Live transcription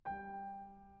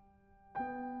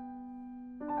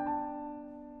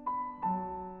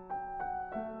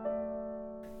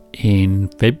In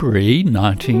February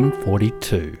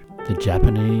 1942, the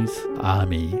Japanese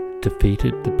army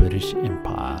defeated the British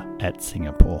Empire at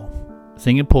Singapore.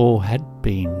 Singapore had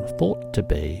been thought to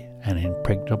be an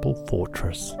impregnable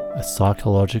fortress, a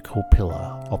psychological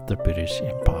pillar of the British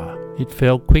Empire. It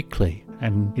fell quickly,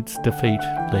 and its defeat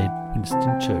led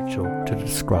Winston Churchill to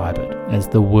describe it as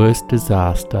the worst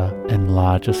disaster and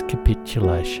largest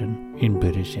capitulation in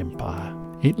British Empire.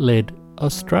 It led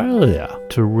Australia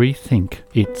to rethink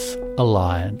its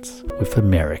alliance with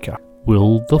America.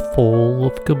 Will the fall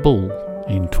of Kabul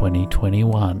in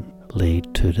 2021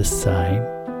 lead to the same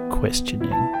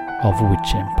questioning of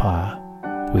which empire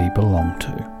we belong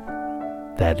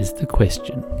to? That is the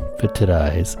question for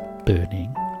today's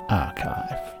Burning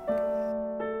Archive.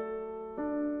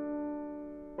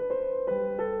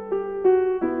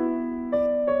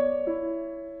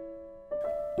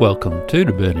 Welcome to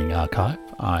the Burning Archive.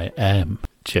 I am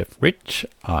Jeff Rich.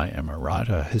 I am a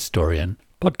writer, historian,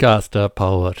 podcaster,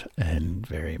 poet, and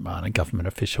very minor government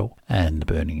official. And the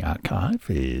Burning Archive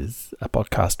is a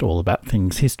podcast all about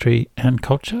things history and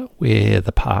culture, where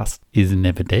the past is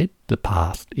never dead, the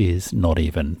past is not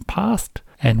even past,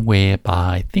 and where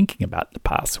by thinking about the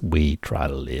past, we try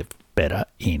to live better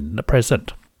in the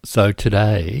present. So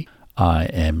today, I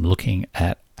am looking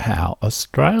at how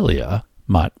Australia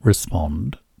might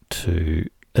respond to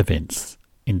events,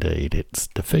 indeed its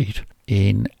defeat,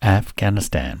 in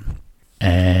Afghanistan.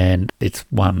 And it's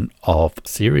one of a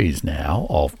series now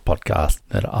of podcasts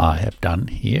that I have done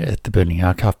here at the Burning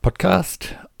Archive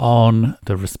podcast on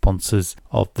the responses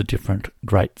of the different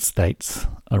great states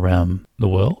around the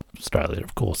world. Australia,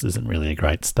 of course, isn't really a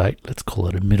great state. Let's call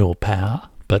it a middle power.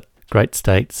 But great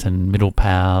states and middle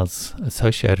powers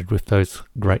associated with those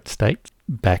great states.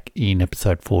 Back in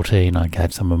episode 14, I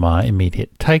gave some of my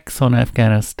immediate takes on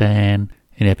Afghanistan.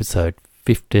 In episode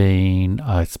 15,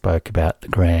 I spoke about the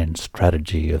grand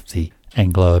strategy of the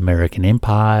Anglo-American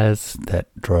empires that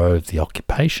drove the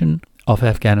occupation of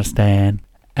Afghanistan.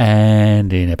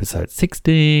 And in episode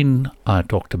 16, I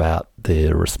talked about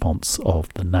the response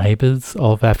of the neighbours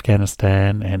of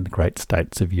Afghanistan and the great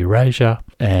states of Eurasia.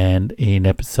 And in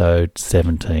episode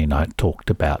 17, I talked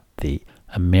about the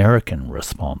American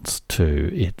response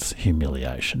to its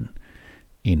humiliation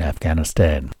in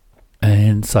Afghanistan.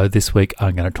 And so this week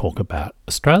I'm going to talk about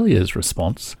Australia's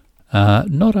response,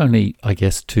 not only, I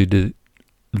guess, to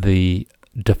the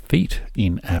defeat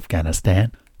in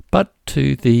Afghanistan, but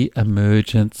to the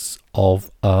emergence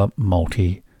of a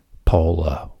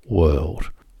multipolar world.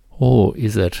 Or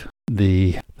is it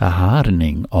the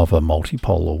hardening of a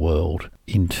multipolar world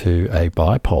into a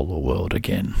bipolar world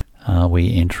again? Are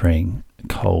we entering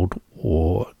Cold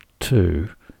War II?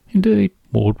 Indeed,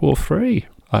 World War III.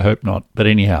 I hope not. But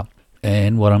anyhow,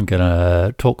 and what I'm going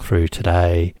to talk through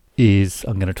today is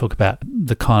I'm going to talk about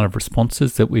the kind of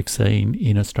responses that we've seen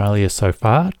in Australia so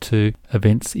far to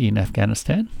events in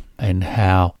Afghanistan and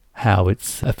how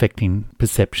it's affecting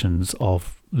perceptions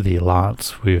of the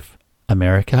alliance with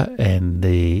America and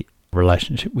the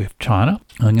relationship with China.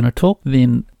 I'm going to talk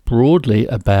then broadly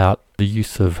about the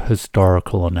use of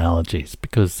historical analogies,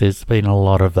 because there's been a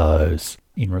lot of those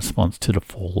in response to the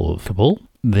fall of Kabul.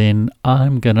 Then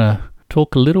I'm going to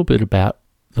talk a little bit about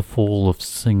the fall of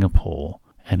Singapore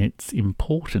and its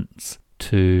importance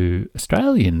to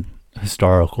Australian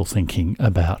historical thinking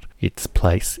about its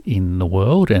place in the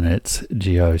world and its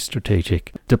geostrategic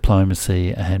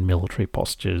diplomacy and military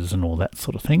postures and all that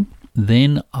sort of thing.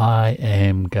 Then I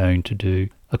am going to do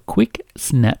a quick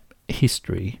snap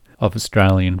history of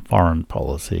Australian foreign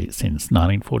policy since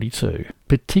 1942,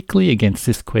 particularly against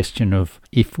this question of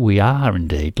if we are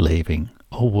indeed leaving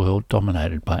a world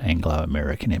dominated by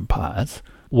Anglo-American empires,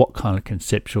 what kind of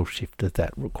conceptual shift does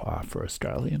that require for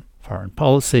Australian foreign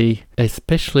policy,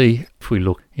 especially if we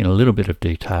look in a little bit of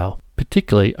detail,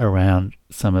 particularly around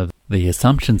some of the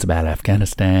assumptions about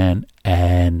Afghanistan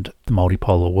and the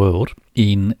multipolar world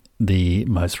in the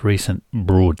most recent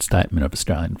broad statement of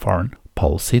Australian foreign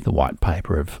policy, the white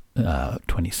paper of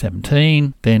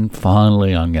 2017. Then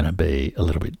finally I'm going to be a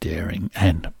little bit daring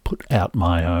and put out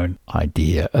my own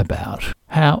idea about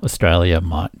how Australia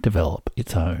might develop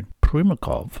its own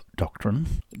Primakov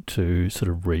doctrine to sort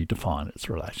of redefine its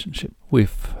relationship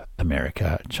with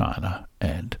America, China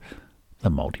and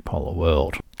the multipolar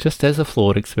world. Just as a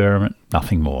flawed experiment,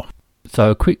 nothing more.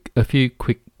 So a few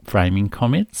quick framing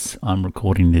comments. I'm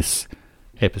recording this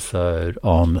episode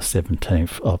on the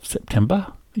 17th of September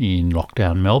in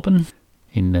lockdown Melbourne.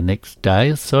 In the next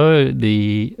day or so,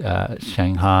 the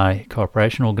Shanghai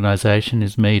Cooperation Organisation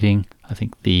is meeting. I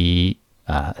think the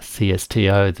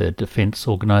CSTO, the defence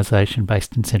organisation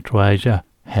based in Central Asia,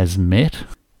 has met,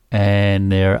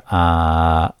 and there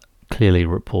are clearly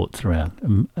reports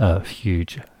around a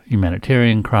huge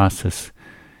humanitarian crisis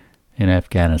in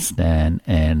Afghanistan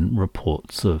and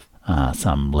reports of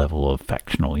some level of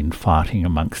factional infighting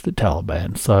amongst the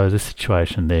Taliban. So the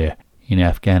situation there in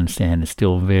Afghanistan is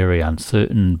still very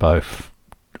uncertain, both,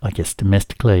 I guess,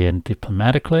 domestically and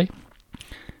diplomatically,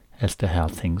 as to how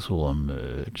things will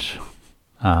emerge.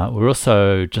 We're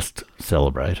also just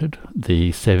celebrated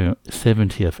the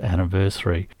 70th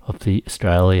anniversary of the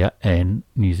Australia and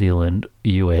New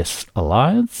Zealand-US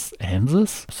alliance,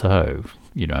 ANZUS. So,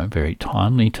 very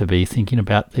timely to be thinking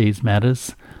about these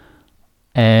matters.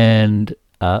 And,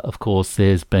 of course,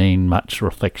 there's been much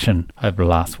reflection over the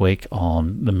last week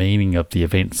on the meaning of the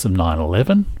events of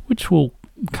 9/11, which will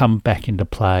come back into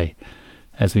play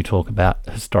as we talk about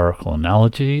historical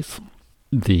analogies.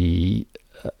 The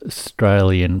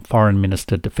Australian Foreign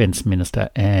Minister, Defence Minister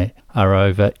are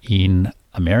over in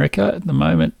America at the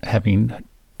moment, having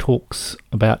talks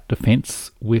about defence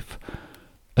with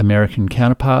American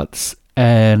counterparts,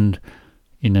 and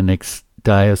in the next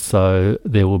day or so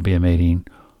there will be a meeting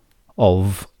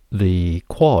of the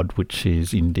Quad, which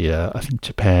is India, I think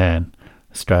Japan,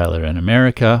 Australia and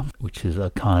America, which is a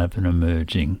kind of an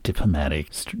emerging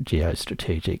diplomatic,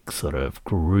 geostrategic sort of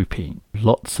grouping.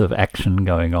 Lots of action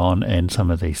going on, and some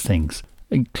of these things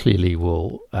clearly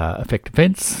will affect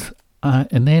events.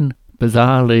 And then,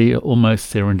 bizarrely,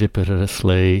 almost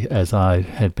serendipitously, as I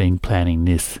had been planning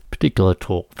this particular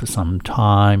talk for some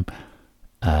time,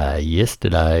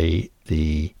 yesterday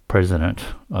the President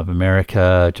of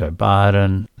America, Joe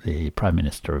Biden, the Prime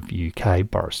Minister of UK,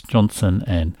 Boris Johnson,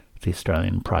 and the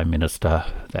Australian Prime Minister,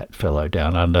 that fellow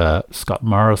down under, Scott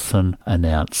Morrison,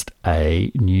 announced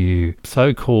a new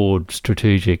so-called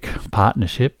strategic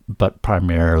partnership, but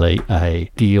primarily a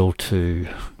deal to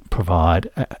provide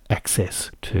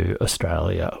access to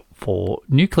Australia for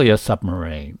nuclear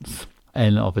submarines.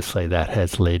 And obviously that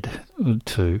has led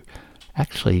to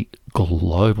actually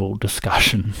global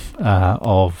discussion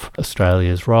of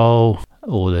Australia's role.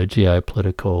 Or the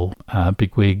geopolitical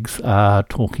bigwigs are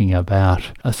talking about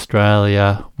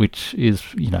Australia, which is,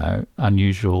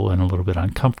 unusual and a little bit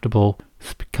uncomfortable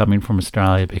coming from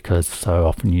Australia, because so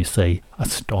often you see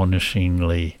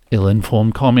astonishingly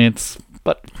ill-informed comments.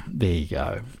 But there you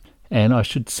go. And I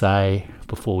should say,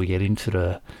 before we get into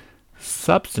the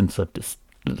substance of this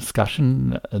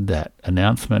discussion, that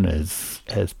announcement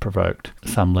has provoked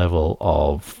some level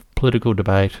of political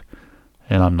debate.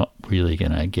 And I'm not really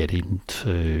going to get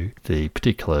into the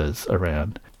particulars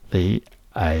around the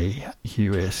AUS-UK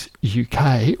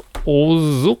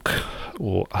AUSUK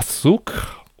or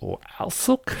ASUK or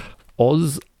ALSUK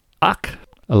AUSUK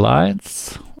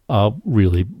alliance. I'll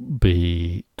really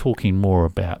be talking more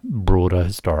about broader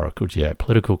historical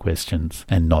geopolitical questions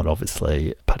and not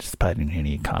obviously participating in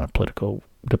any kind of political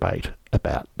debate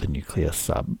about the nuclear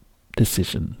sub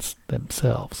decisions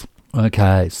themselves.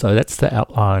 Okay, so that's the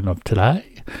outline of today.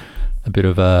 A bit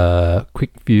of a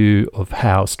quick view of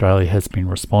how Australia has been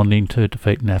responding to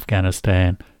defeat in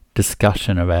Afghanistan,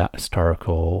 discussion about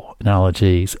historical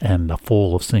analogies and the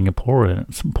fall of Singapore and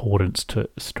its importance to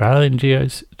Australian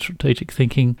geostrategic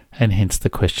thinking, and hence the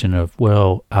question of,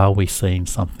 well, are we seeing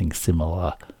something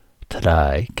similar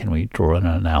today? Can we draw an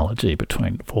analogy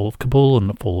between the fall of Kabul and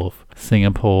the fall of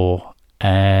Singapore?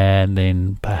 And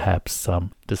then perhaps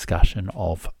some discussion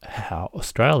of how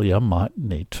Australia might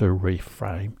need to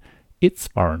reframe its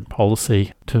foreign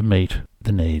policy to meet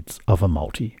the needs of a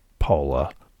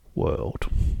multipolar world,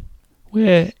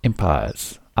 where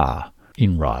empires are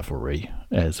in rivalry,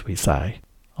 as we say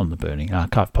on the Burning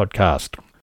Archive podcast.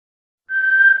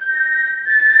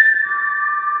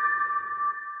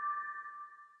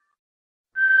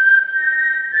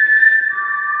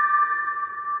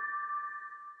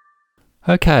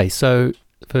 Okay, so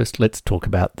first let's talk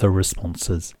about the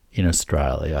responses in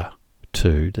Australia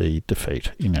to the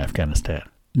defeat in Afghanistan.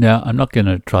 Now, I'm not going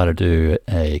to try to do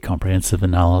a comprehensive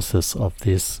analysis of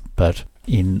this, but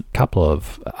in a couple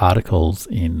of articles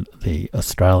in the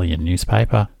Australian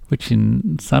newspaper, which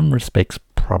in some respects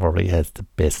probably has the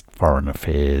best foreign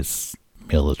affairs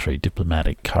military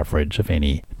diplomatic coverage of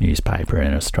any newspaper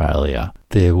in Australia,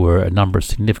 there were a number of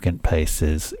significant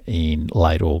pieces in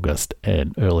late August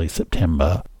and early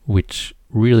September which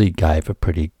really gave a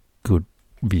pretty good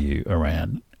view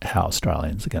around how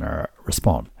Australians are going to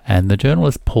respond. And the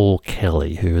journalist Paul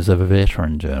Kelly, who is a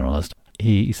veteran journalist,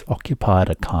 he's occupied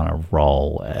a kind of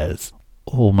role as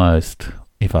almost,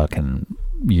 if I can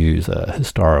use a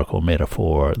historical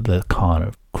metaphor, the kind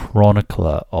of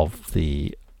chronicler of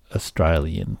the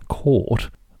Australian court,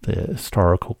 the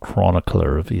historical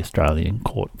chronicler of the Australian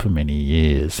court for many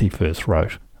years. He first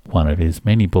wrote one of his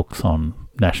many books on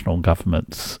national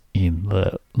governments in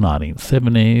the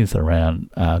 1970s around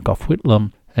Gough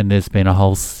Whitlam, and there's been a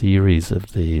whole series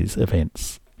of these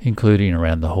events, including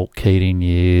around the Hawke Keating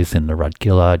years and the Rudd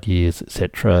Gillard years,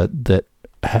 etc., that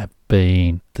have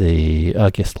been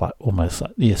almost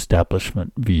like the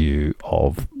establishment view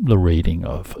of the reading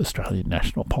of Australian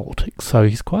national politics. So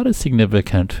he's quite a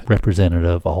significant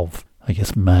representative of,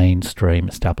 mainstream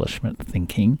establishment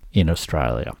thinking in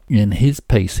Australia. And his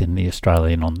piece in The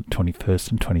Australian on the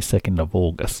 21st and 22nd of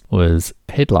August was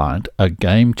headlined, "A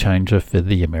Game Changer for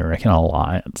the American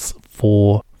Alliance.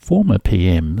 Four former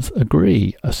PMs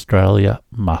agree Australia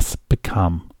must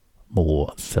become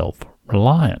more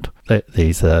self-reliant."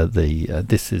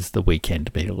 This is the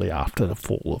weekend immediately after the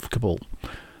fall of Kabul,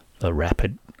 the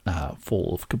rapid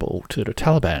fall of Kabul to the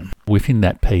Taliban. Within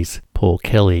that piece, Paul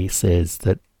Kelly says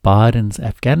that Biden's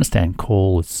Afghanistan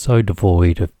call is so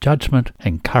devoid of judgment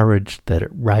and courage that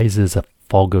it raises a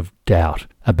fog of doubt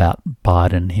about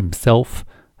Biden himself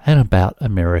and about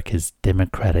America's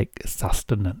democratic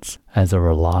sustenance as a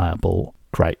reliable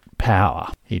great power.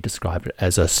 He described it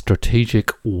as a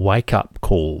strategic wake-up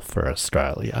call for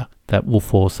Australia that will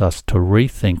force us to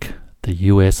rethink the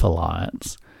US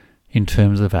alliance in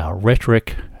terms of our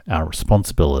rhetoric, our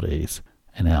responsibilities,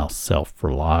 and our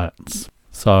self-reliance.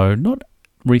 So not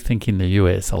rethinking the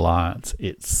US alliance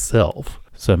itself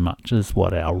so much as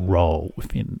what our role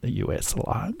within the US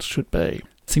alliance should be.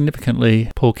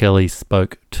 Significantly, Paul Kelly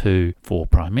spoke to 4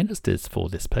 prime ministers for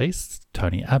this piece: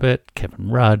 Tony Abbott, Kevin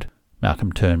Rudd,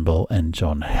 Malcolm Turnbull and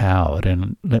John Howard.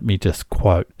 And let me just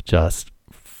quote just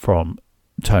from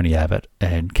Tony Abbott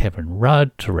and Kevin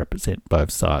Rudd to represent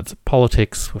both sides of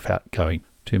politics without going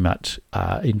too much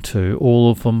into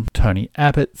all of them. Tony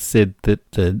Abbott said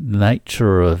that the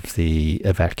nature of the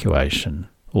evacuation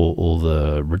or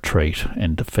the retreat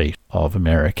and defeat of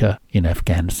America in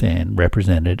Afghanistan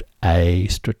represented a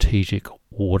strategic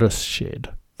watershed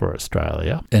for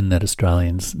Australia, and that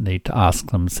Australians need to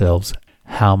ask themselves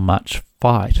how much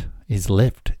fight is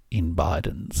left in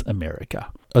Biden's America.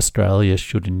 Australia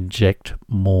should inject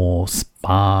more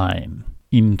spine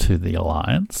into the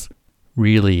alliance,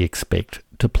 really expect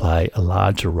to play a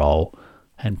larger role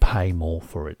and pay more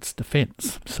for its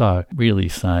defence. So really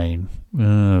saying,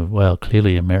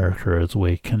 clearly America is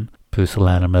weak and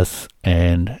pusillanimous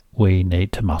and we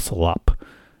need to muscle up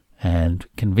and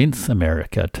convince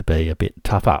America to be a bit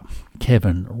tougher.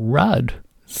 Kevin Rudd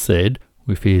said,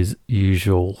 with his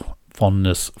usual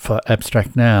fondness for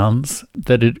abstract nouns,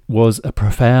 that it was a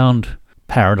profound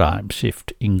paradigm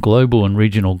shift in global and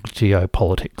regional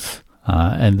geopolitics,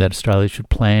 and that Australia should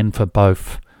plan for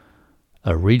both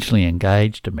a regionally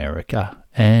engaged America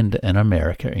and an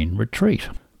America in retreat.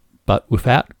 But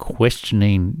without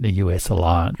questioning the US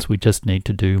alliance, we just need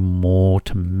to do more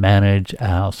to manage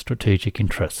our strategic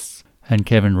interests. And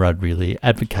Kevin Rudd really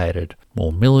advocated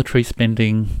more military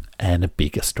spending and a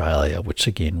big Australia, which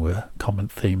again were common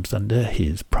themes under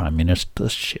his prime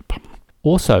ministership.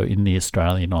 Also in The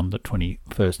Australian on the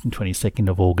 21st and 22nd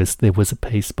of August, there was a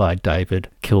piece by David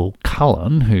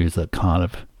Kilcullen, who's a kind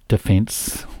of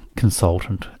defence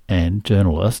consultant and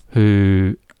journalist,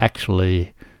 who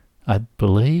actually, I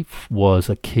believe, was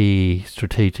a key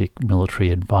strategic military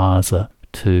advisor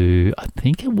to, I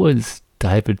think it was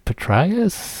David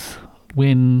Petraeus,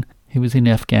 when he was in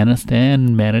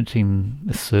Afghanistan managing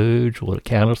a surge or a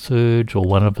counter-surge or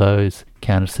one of those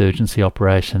counterinsurgency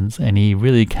operations, and he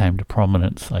really came to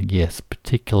prominence, I guess,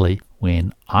 particularly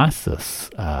when ISIS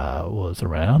was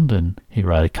around, and he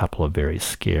wrote a couple of very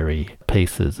scary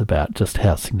pieces about just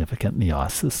how significant the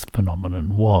ISIS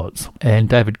phenomenon was. And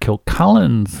David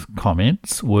Kilcullen's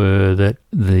comments were that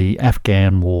the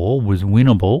Afghan war was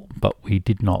winnable, but we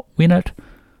did not win it.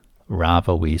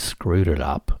 Rather, we screwed it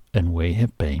up and we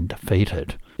have been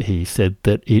defeated. He said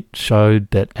that it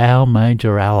showed that our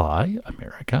major ally,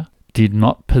 America, did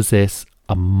not possess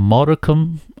a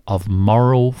modicum of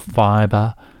moral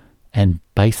fibre and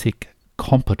basic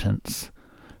competence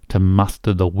to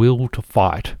muster the will to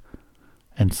fight,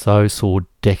 and so saw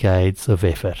decades of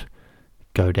effort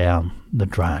go down the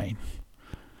drain.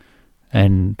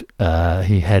 And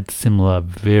he had similar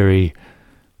very,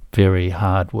 very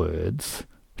hard words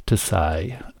to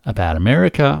say about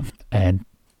America, and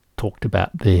talked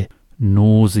about their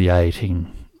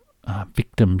nauseating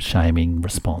victim-shaming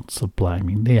response of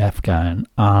blaming the Afghan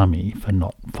army for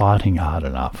not fighting hard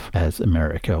enough as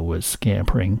America was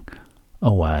scampering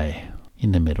away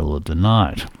in the middle of the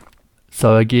night.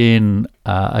 So again,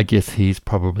 I guess he's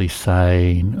probably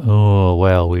saying,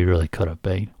 we really could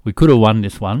have won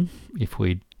this one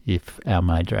if our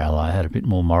major ally had a bit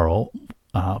more moral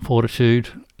fortitude.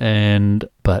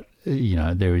 But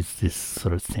there is this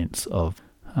sort of sense of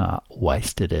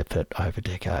wasted effort over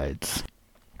decades.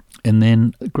 And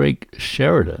then Greg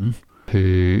Sheridan,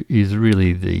 who is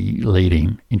really the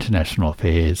leading international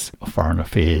affairs, foreign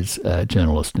affairs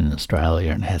journalist in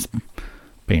Australia and has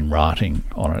been writing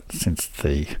on it since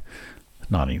the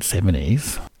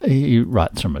 1970s. He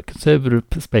writes from a conservative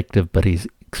perspective, but he's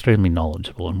extremely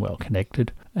knowledgeable and well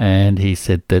connected. And he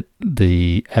said that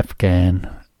the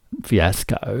Afghan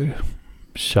fiasco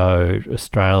showed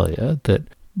Australia that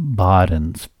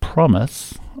Biden's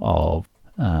promise of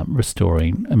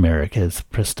restoring America's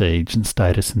prestige and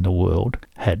status in the world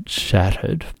had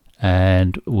shattered,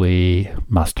 and we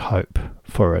must hope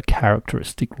for a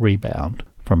characteristic rebound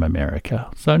from America.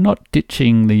 So not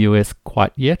ditching the US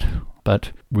quite yet,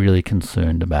 but really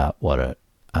concerned about what it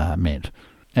meant.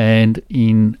 And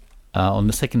on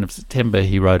the 2nd of September,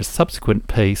 he wrote a subsequent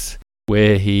piece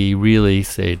where he really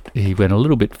said, he went a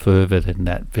little bit further than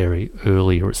that very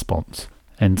early response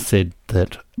and said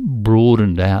that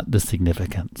broadened out the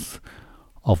significance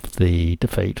of the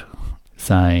defeat,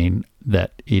 saying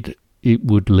that it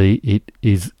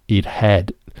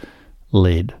had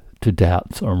led to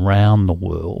doubts around the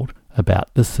world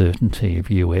about the certainty of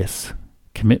US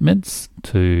commitments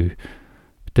to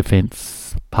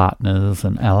defence partners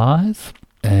and allies,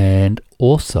 and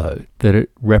also that it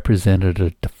represented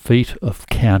a defeat of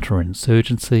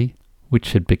counterinsurgency,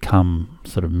 which had become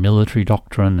sort of military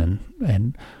doctrine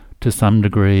and to some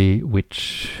degree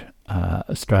which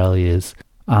Australia's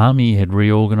army had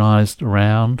reorganised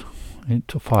around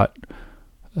to fight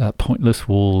pointless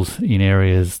wars in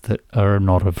areas that are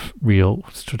not of real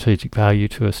strategic value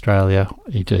to Australia,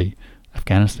 e.g.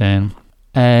 Afghanistan,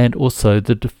 and also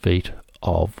the defeat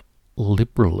of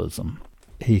liberalism.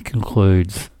 He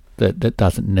concludes that that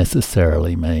doesn't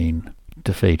necessarily mean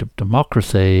defeat of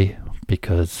democracy,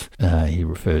 because he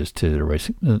refers to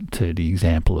the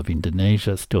example of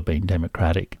Indonesia still being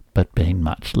democratic, but being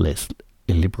much less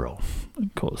illiberal.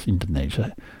 Of course,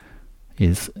 Indonesia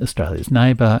is Australia's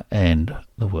neighbour and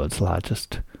the world's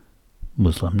largest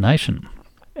Muslim nation.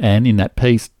 And in that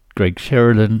piece, Greg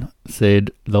Sheridan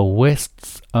said, "The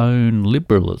West's own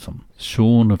liberalism,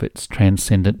 shorn of its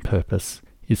transcendent purpose,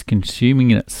 is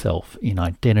consuming itself in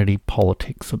identity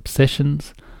politics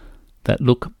obsessions that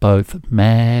look both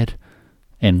mad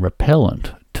and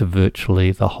repellent to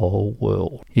virtually the whole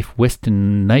world. If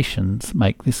Western nations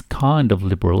make this kind of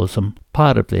liberalism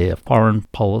part of their foreign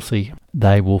policy,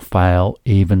 they will fail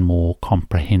even more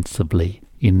comprehensively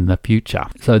in the future."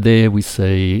 So there we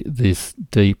see this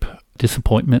deep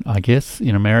disappointment, I guess,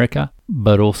 in America,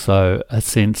 but also a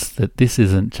sense that this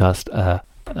isn't just a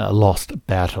lost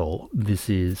battle. This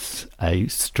is a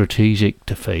strategic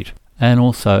defeat, and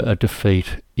also a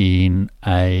defeat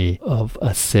of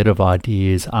a set of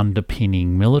ideas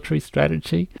underpinning military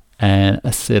strategy and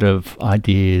a set of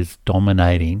ideas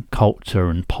dominating culture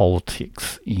and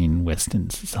politics in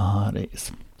Western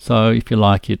societies. So, if you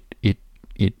like, it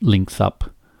links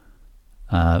up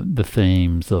the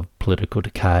themes of political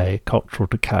decay, cultural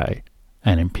decay,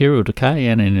 and imperial decay,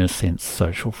 and in a sense,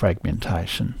 social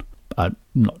fragmentation. I'm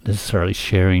not necessarily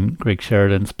sharing Greg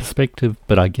Sheridan's perspective,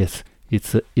 but I guess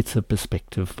it's a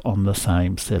perspective on the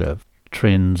same set of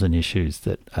trends and issues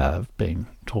that I've been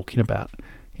talking about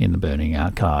in the Burning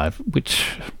Archive,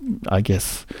 which I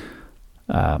guess,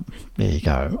 there you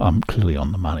go, I'm clearly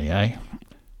on the money, eh?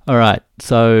 All right,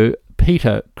 so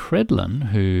Peter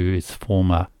Credlin, who is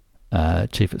former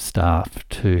Chief of Staff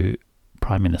to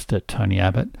Prime Minister Tony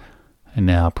Abbott and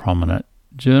now a prominent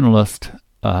journalist,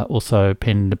 also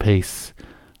penned a piece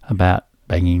about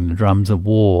banging the drums of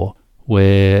war,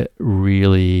 where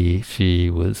really she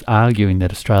was arguing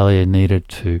that Australia needed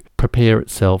to prepare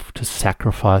itself to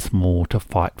sacrifice more to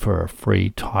fight for a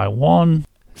free Taiwan,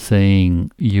 seeing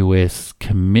US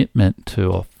commitment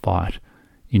to a fight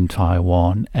in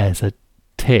Taiwan as a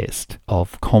test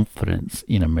of confidence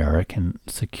in American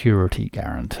security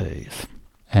guarantees.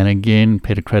 And again,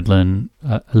 Peter Credlin,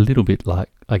 a little bit like,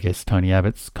 I guess, Tony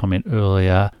Abbott's comment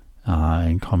earlier,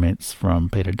 and comments from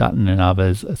Peter Dutton and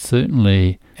others,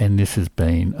 certainly, and this has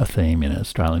been a theme in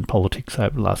Australian politics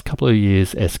over the last couple of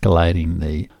years, escalating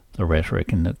the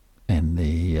rhetoric and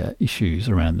the issues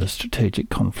around the strategic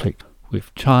conflict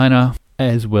with China,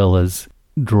 as well as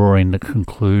drawing the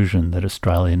conclusion that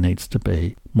Australia needs to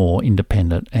be more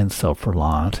independent and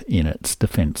self-reliant in its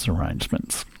defence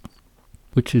arrangements,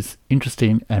 which is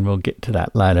interesting, and we'll get to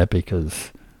that later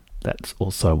because that's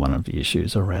also one of the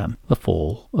issues around the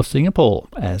fall of Singapore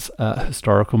as a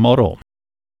historical model.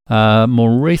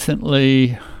 More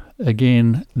recently,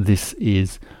 again, this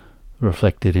is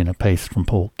reflected in a piece from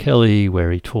Paul Kelly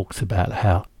where he talks about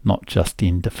how not just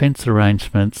in defence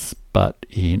arrangements, but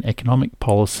in economic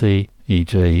policy,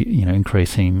 e.g.,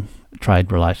 increasing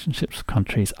trade relationships with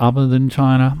countries other than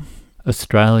China.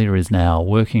 Australia is now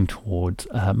working towards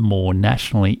a more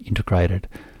nationally integrated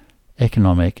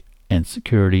economic and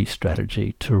security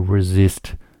strategy to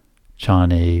resist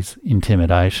Chinese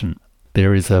intimidation.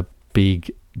 There is a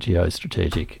big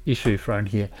geostrategic issue thrown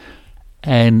here.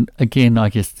 And again, I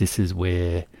guess this is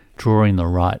where drawing the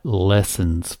right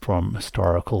lessons from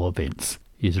historical events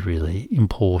is really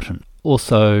important.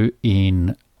 Also,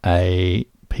 in a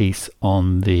piece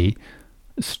on the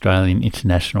Australian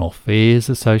International Affairs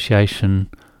Association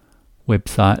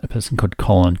website, a person called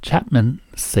Colin Chapman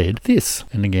said this,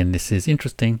 and again, this is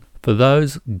interesting. For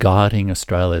those guiding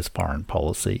Australia's foreign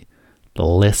policy, the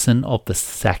lesson of the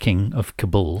sacking of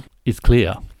Kabul is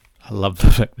clear. I love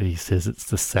the fact that he says it's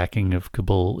the sacking of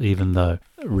Kabul, even though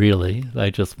really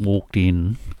they just walked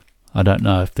in. I don't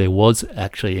know if there was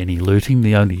actually any looting.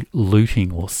 The only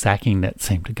looting or sacking that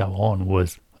seemed to go on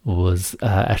was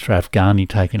Ashraf Ghani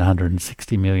taking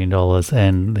 $160 million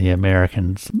and the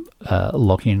Americans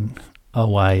locking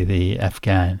away the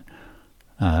Afghan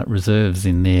reserves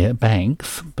in their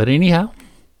banks. But anyhow,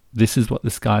 this is what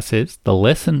this guy says. The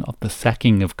lesson of the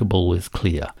sacking of Kabul is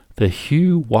clear. The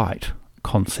Hugh White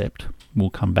concept, we'll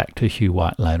come back to Hugh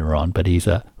White later on, but he's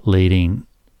a leading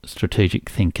strategic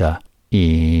thinker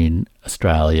in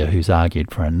Australia who's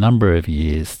argued for a number of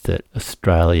years that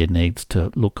Australia needs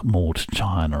to look more to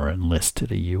China and less to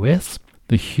the US.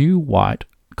 The Hugh White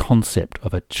concept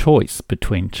of a choice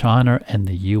between China and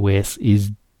the US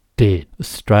is dead.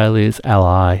 Australia's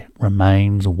ally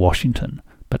remains Washington,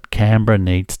 but Canberra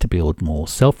needs to build more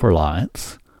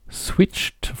self-reliance,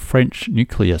 switch to French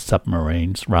nuclear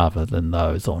submarines rather than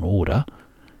those on order.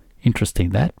 Interesting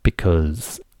that,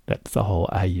 because that's the whole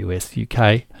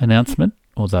AUS-UK announcement,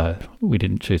 although we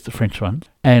didn't choose the French ones,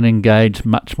 and engage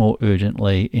much more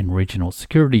urgently in regional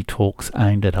security talks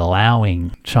aimed at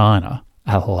allowing China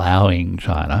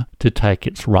to take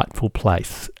its rightful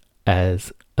place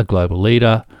as a global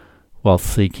leader while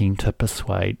seeking to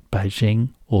persuade Beijing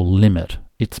or limit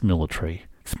its military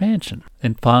expansion.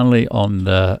 And finally, on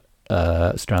the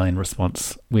Australian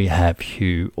response, we have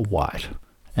Hugh White.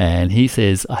 And he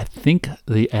says, I think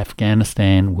the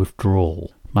Afghanistan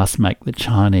withdrawal must make the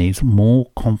Chinese more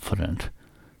confident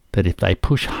that if they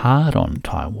push hard on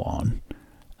Taiwan,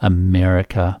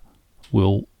 America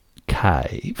will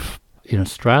cave. In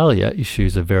Australia,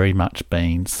 issues are very much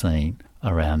being seen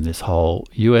around this whole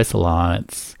US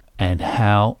alliance and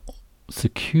how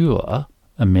secure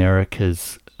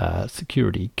America's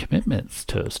security commitments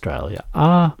to Australia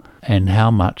are, and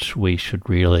how much we should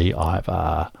really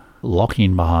either lock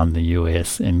in behind the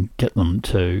US and get them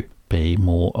to be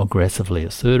more aggressively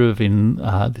assertive in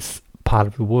this part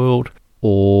of the world,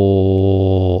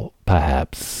 or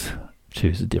perhaps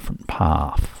choose a different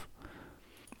path.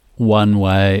 One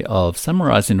way of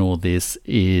summarising all this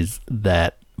is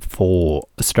that for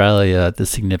Australia, the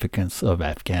significance of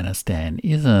Afghanistan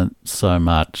isn't so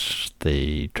much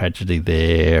the tragedy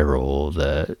there or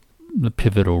the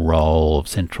pivotal role of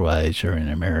Central Asia in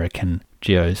American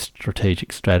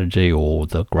geostrategic strategy or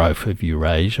the growth of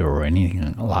Eurasia or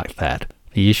anything like that.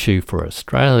 The issue for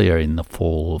Australia in the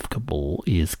fall of Kabul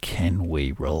is, can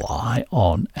we rely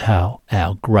on our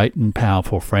great and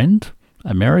powerful friend,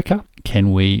 America?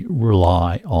 Can we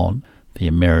rely on the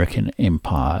American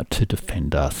empire to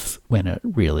defend us when it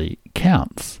really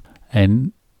counts?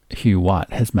 And Hugh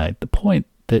White has made the point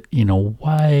that in a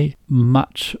way,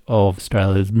 much of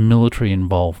Australia's military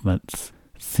involvements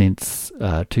since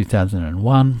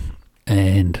 2001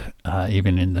 and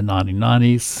even in the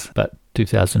 1990s, but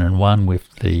 2001 with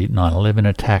the 9/11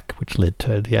 attack, which led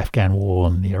to the Afghan war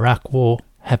and the Iraq war,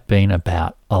 have been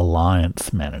about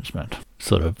alliance management,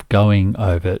 sort of going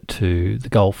over to the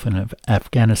Gulf and of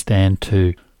Afghanistan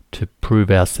to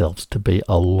prove ourselves to be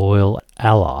a loyal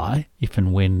ally. If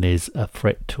and when there's a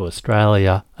threat to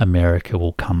Australia, America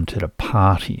will come to the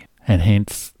party. And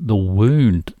hence the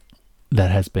wound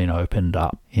that has been opened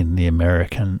up in the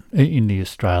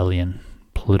Australian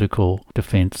political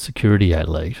defence security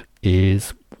elite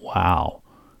is, wow,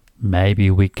 maybe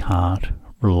we can't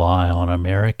rely on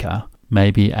America.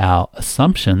 Maybe our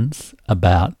assumptions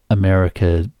about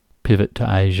America's pivot to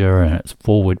Asia and its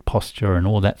forward posture and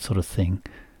all that sort of thing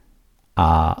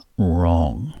are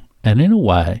wrong. And in a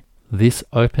way, this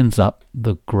opens up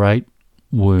the great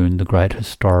wound, the great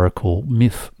historical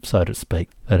myth, so to speak,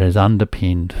 that has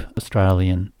underpinned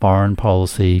Australian foreign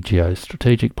policy,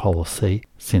 geostrategic policy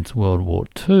since World War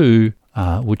II,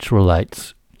 which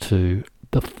relates to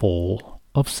the fall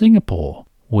of Singapore,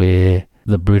 where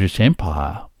the British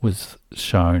Empire was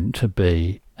shown to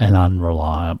be an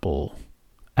unreliable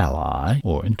ally,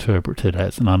 or interpreted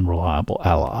as an unreliable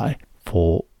ally,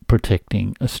 for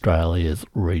protecting Australia's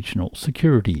regional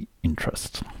security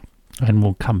interests. And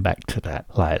we'll come back to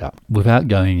that later. Without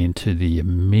going into the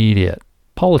immediate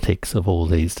politics of all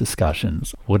these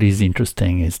discussions, what is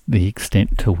interesting is the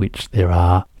extent to which there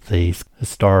are these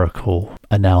historical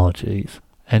analogies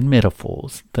and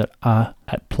metaphors that are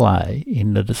at play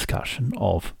in the discussion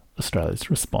of Australia's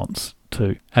response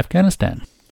to Afghanistan.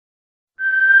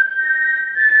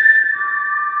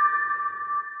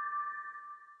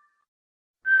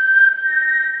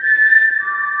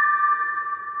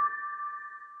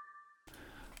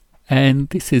 And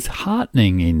this is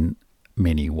heartening in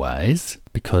many ways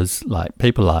because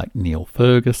people like Neil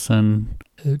Ferguson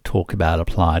who talk about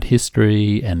applied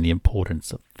history and the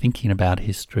importance of thinking about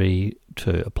history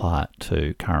to apply it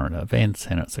to current events,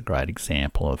 and it's a great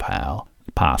example of how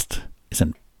the past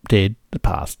isn't dead, the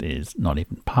past is not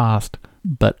even past,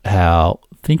 but how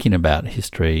thinking about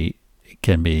history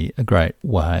can be a great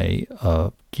way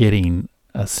of getting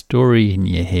a story in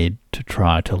your head to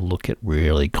try to look at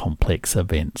really complex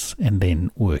events and then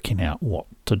working out what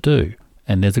to do.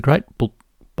 And there's a great book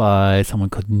by someone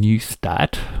called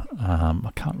Neustadt.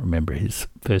 I can't remember his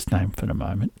first name for the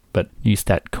moment, but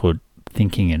Neustadt called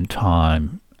Thinking in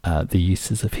Time, the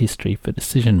Uses of History for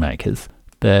Decision Makers,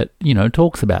 that,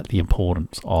 talks about the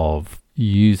importance of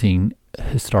using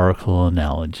historical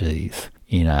analogies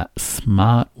in a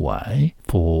smart way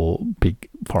for big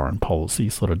foreign policy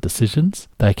sort of decisions.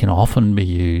 They can often be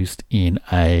used in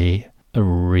a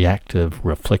reactive,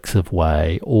 reflexive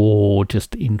way, or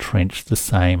just entrench the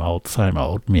same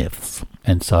old myths.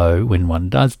 And so when one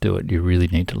does do it, you really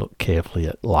need to look carefully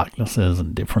at likenesses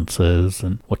and differences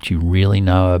and what you really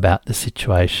know about the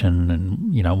situation,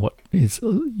 and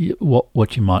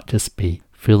what you might just be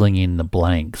filling in the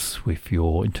blanks with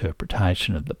your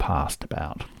interpretation of the past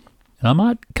about. And I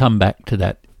might come back to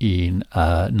that in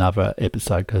another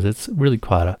episode because it's really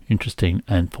quite an interesting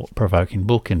and thought-provoking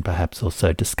book, and perhaps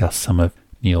also discuss some of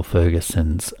Neil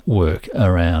Ferguson's work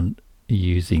around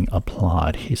using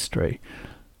applied history.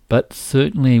 But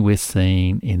certainly we're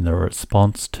seeing in the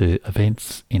response to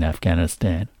events in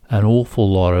Afghanistan an awful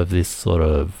lot of this sort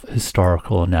of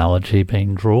historical analogy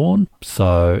being drawn.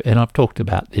 And I've talked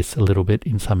about this a little bit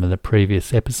in some of the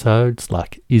previous episodes,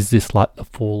 like, is this like the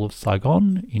fall of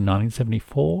Saigon in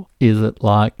 1974? Is it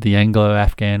like the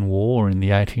Anglo-Afghan War in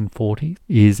the 1840s?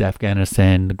 Is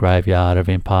Afghanistan the graveyard of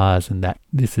empires and that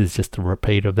this is just a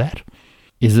repeat of that?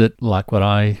 Is it like what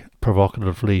I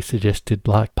provocatively suggested,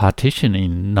 like partition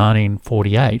in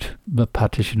 1948, the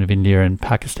partition of India and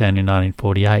Pakistan in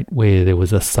 1948, where there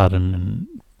was a sudden and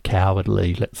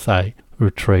cowardly, let's say,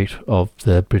 retreat of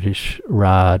the British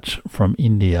Raj from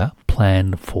India,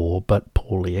 planned for but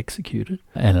poorly executed,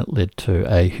 and it led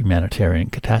to a humanitarian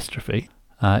catastrophe.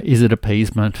 Is it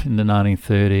appeasement in the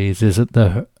 1930s? Is it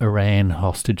the Iran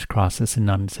hostage crisis in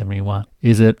 1971?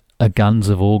 Is it a Guns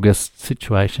of August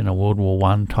situation, a World War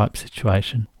I type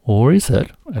situation? Or is it,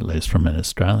 at least from an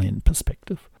Australian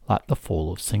perspective, like the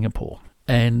fall of Singapore?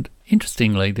 And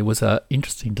interestingly, there was an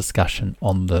interesting discussion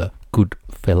on the Good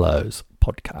Fellows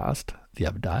podcast the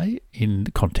other day in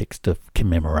the context of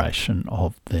commemoration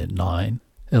of the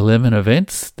 9/11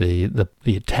 events, the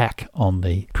attack on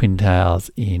the Twin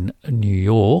Towers in New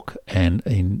York and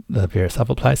in the various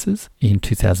other places in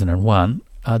 2001.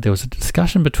 There was a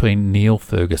discussion between Neil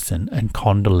Ferguson and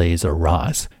Condoleezza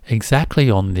Rice exactly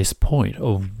on this point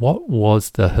of what was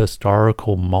the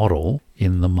historical model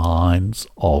in the minds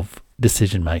of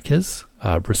decision makers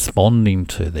responding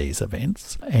to these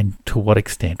events, and to what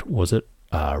extent was it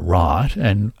right,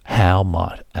 and how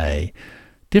might a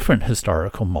different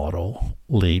historical model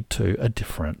lead to a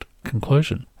different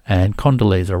conclusion. And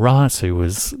Condoleezza Rice, who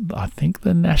was, I think,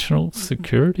 the National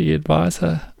Security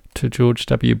Advisor to George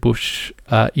W. Bush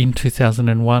in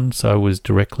 2001, so was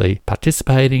directly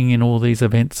participating in all these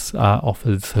events,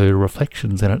 offers her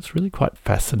reflections, and it's really quite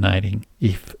fascinating.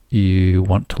 If you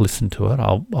want to listen to it,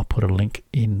 I'll put a link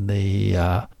in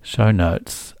the show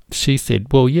notes. She said,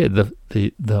 well, yeah,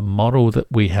 the model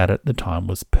that we had at the time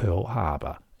was Pearl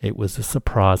Harbor. It was a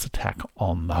surprise attack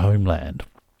on the homeland,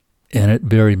 and it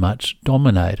very much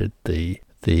dominated the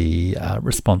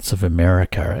response of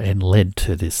America and led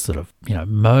to this sort of,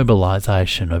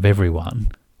 mobilization of everyone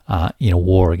in a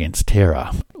war against terror,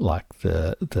 like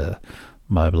the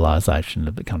mobilization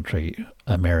of the country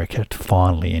America to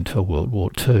finally enter World War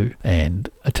II and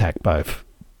attack both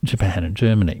Japan and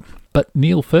Germany. But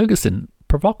Neil Ferguson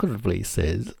provocatively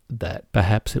says that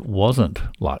perhaps it wasn't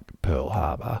like Pearl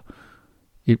Harbor.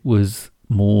 It was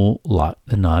more like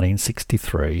the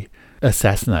 1963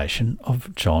 assassination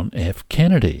of John F.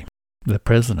 Kennedy, the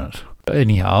president.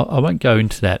 Anyhow, I won't go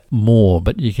into that more,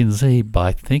 but you can see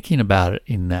by thinking about it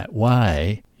in that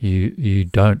way, you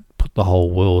don't put the whole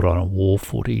world on a war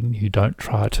footing. You don't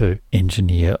try to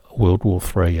engineer World War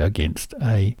III against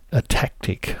a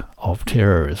tactic of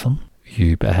terrorism.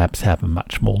 You perhaps have a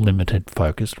much more limited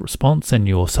focused response, and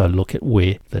you also look at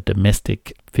where the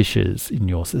domestic fissures in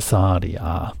your society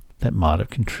are that might have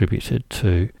contributed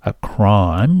to a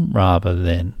crime rather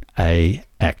than a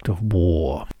act of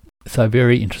war. So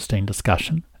very interesting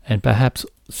discussion, and perhaps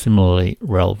similarly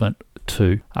relevant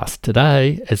to us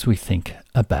today as we think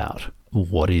about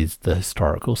what is the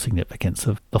historical significance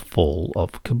of the fall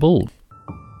of Kabul.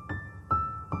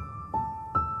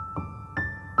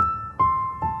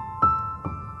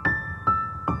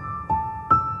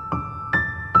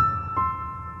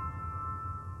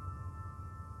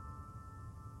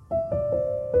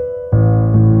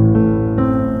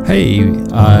 Hey,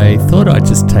 I thought I'd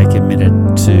just take a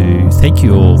minute to thank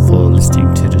you all for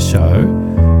listening to the show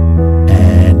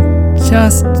and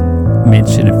just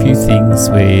mention a few things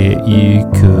where you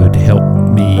could help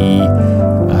me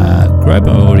grow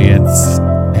my audience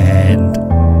and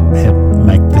help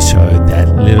make the show that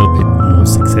little bit more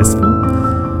successful.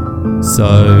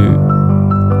 So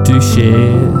do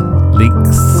share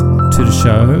links to the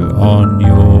show on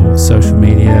your social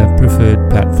media preferred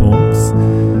platforms.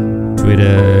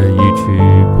 Twitter,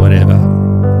 YouTube, whatever,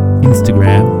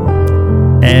 Instagram,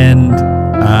 and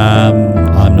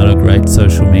I'm not a great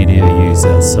social media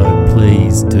user, so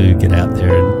please do get out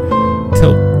there and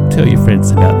tell your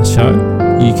friends about the show.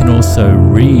 You can also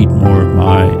read more of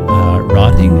my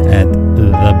writing at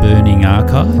The Burning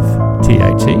Archive,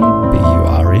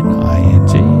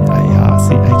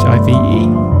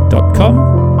 TheBurningarchive.com,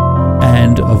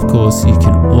 and of course you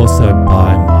can also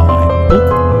buy my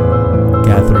book,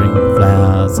 Gathering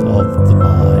Flowers of the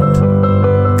Mind,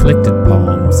 Collected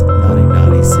Poems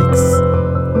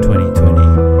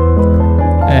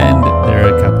 1996-2020, and there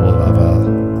are a couple of other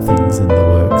things in the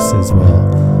works as well.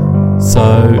 So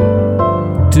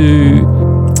do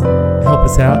help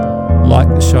us out, like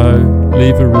the show,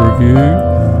 leave a review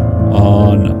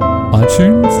on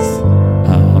iTunes,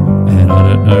 and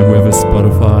I don't know whether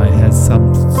Spotify has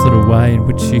some sort of way in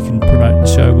which you can promote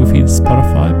the show within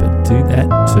Spotify, but do that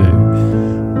too.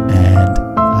 And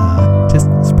just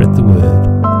spread the word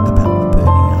about the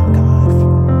Burning Archive.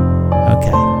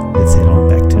 Okay, let's head on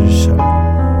back to the show.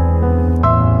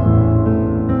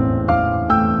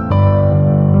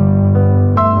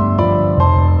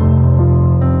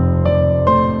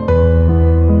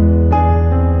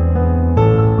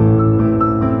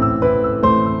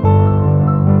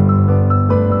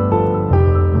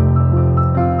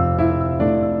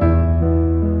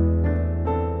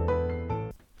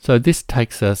 So this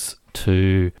takes us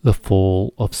to the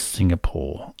fall of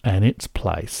Singapore and its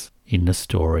place in the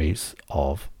stories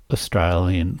of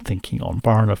Australian thinking on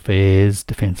foreign affairs,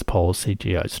 defence policy,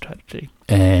 geostrategy.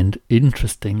 And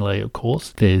interestingly, of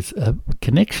course, there's a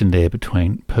connection there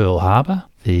between Pearl Harbor,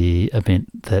 the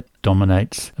event that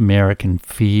dominates American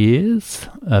fears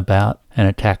about an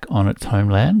attack on its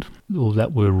homeland, or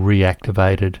that were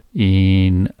reactivated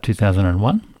in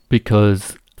 2001,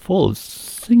 because the fall of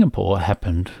Singapore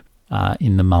happened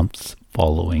in the months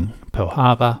following Pearl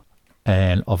Harbor,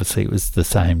 and obviously it was the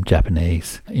same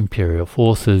Japanese imperial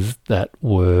forces that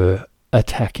were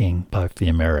attacking both the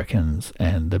Americans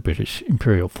and the British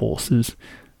imperial forces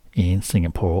in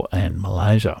Singapore and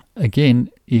Malaysia. Again,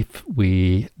 if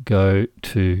we go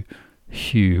to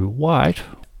Hugh White,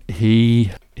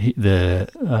 the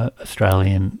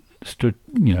Australian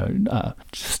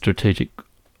strategic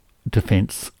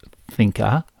defence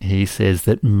thinker, he says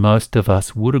that most of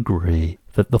us would agree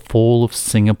that the fall of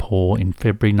Singapore in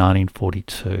February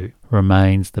 1942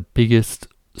 remains the biggest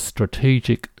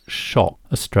strategic shock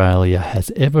Australia has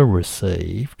ever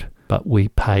received, but we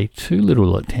pay too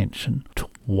little attention to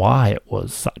why it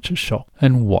was such a shock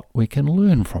and what we can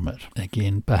learn from it.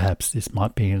 Again, perhaps this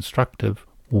might be instructive.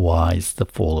 Why is the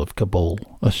fall of Kabul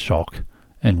a shock,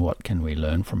 and what can we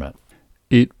learn from it?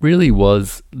 It really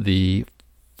was the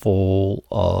fall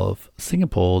of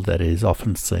Singapore that is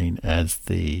often seen as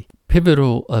the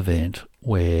pivotal event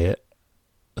where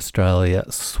Australia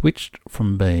switched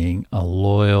from being a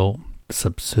loyal,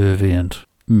 subservient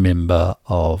member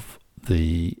of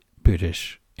the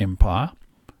British Empire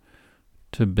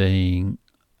to being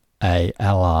an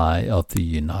ally of the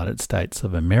United States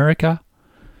of America,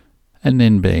 and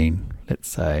then being, let's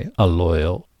say, a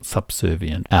loyal,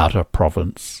 subservient outer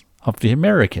province of the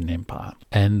American Empire.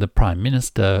 And the Prime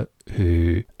Minister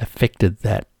who effected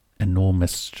that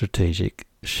enormous strategic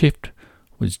shift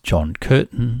was John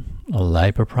Curtin, a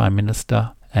Labor Prime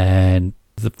Minister, and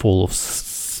the fall of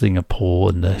Singapore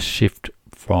and the shift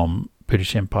from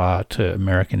British Empire to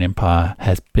American Empire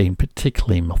has been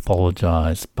particularly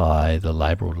mythologized by the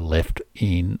Labor left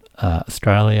in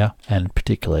Australia, and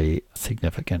particularly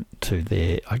significant to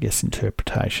their, I guess,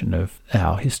 interpretation of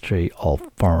our history of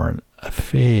foreign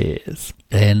affairs.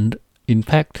 And in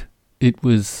fact, it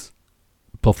was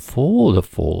before the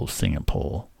fall of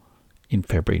Singapore in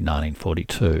February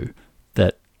 1942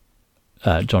 that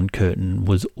John Curtin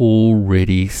was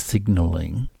already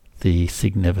signalling the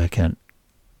significant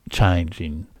change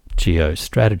in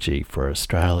geostrategy for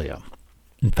Australia.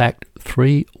 In fact,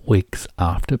 3 weeks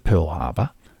after Pearl Harbor,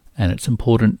 and it's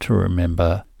important to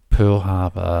remember Pearl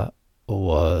Harbor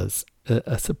was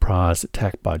a surprise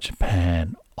attack by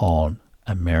Japan on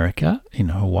America in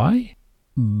Hawaii,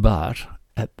 but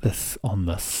on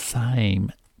the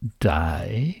same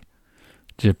day,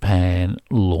 Japan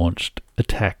launched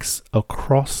attacks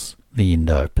across the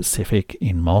Indo-Pacific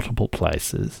in multiple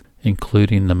places,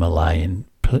 including the Malayan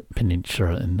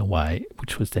Peninsula in the way,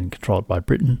 which was then controlled by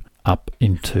Britain, up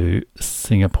into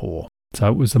Singapore. So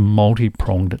it was a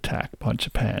multi-pronged attack by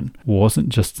Japan. It wasn't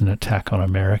just an attack on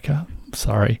America.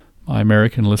 Sorry, my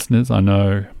American listeners, I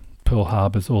know Pearl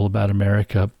Harbor's all about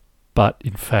America, but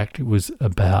in fact it was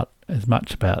as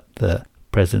much about the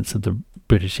presence of the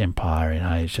British Empire in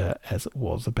Asia as it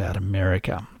was about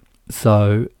America.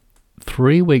 So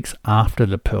 3 weeks after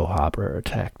the Pearl Harbor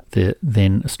attack, the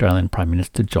then Australian Prime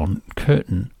Minister John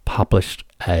Curtin published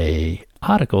an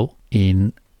article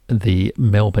in the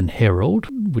Melbourne Herald,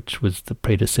 which was the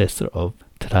predecessor of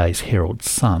today's Herald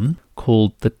Sun,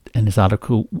 and his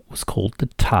article was called "The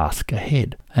Task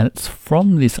Ahead." And it's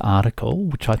from this article,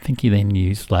 which I think he then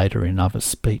used later in other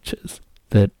speeches,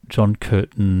 that John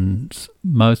Curtin's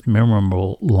most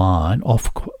memorable line,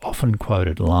 often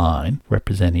quoted line,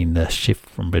 representing the shift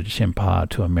from British Empire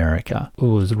to America,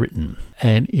 was written.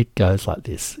 And it goes like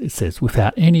this. It says,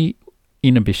 "Without any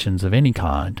inhibitions of any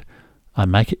kind, I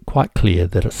make it quite clear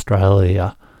that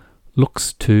Australia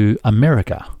looks to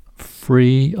America,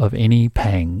 free of any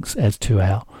pangs as to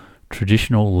our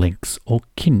traditional links or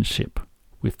kinship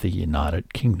with the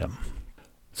United Kingdom."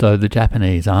 So the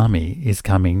Japanese army is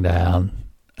coming down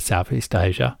Southeast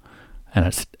Asia and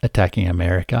it's attacking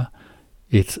America.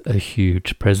 It's a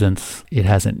huge presence. It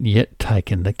hasn't yet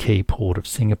taken the key port of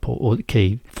Singapore or the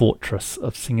key fortress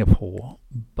of Singapore,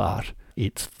 but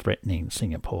it's threatening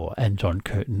Singapore. And John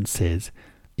Curtin says,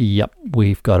 yep,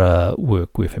 we've got to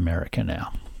work with America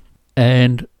now.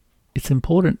 And it's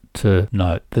important to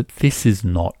note that this is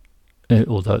not,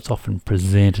 although it's often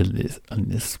presented in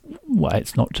this way,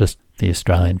 it's not just the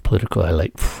Australian political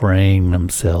elite freeing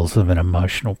themselves of an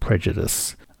emotional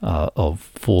prejudice of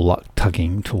full luck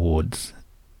tugging towards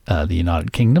the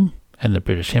United Kingdom and the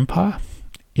British Empire.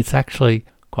 It's actually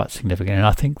quite significant, and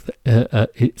I think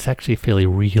it's actually a fairly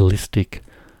realistic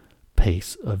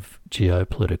piece of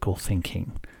geopolitical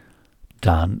thinking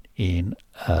done in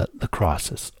the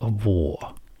crisis of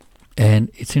war. And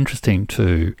it's interesting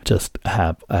to just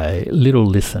have a little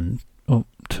listen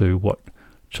to what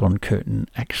John Curtin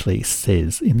actually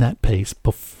says in that piece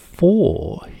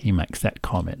before he makes that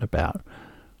comment about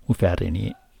without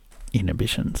any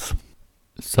inhibitions.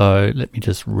 So let me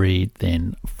just read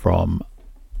then from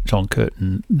John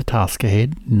Curtin, The Task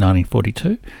Ahead,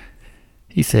 1942.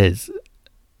 He says,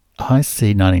 "I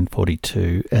see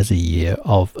 1942 as a year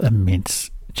of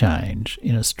immense change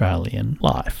in Australian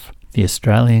life. The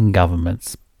Australian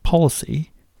government's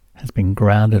policy has been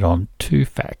grounded on 2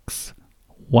 facts.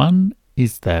 One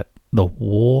is that the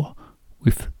war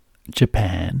with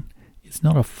Japan is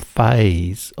not a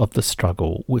phase of the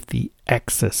struggle with the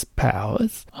Axis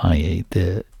powers, i.e.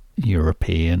 the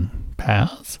European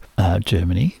powers,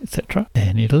 Germany, etc.,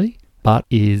 and Italy, but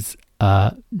is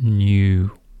a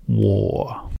new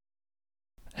war.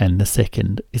 And the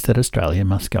second is that Australia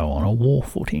must go on a war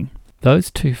footing. Those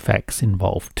 2 facts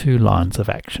involve 2 lines of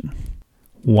action.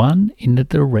 One in the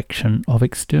direction of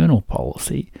external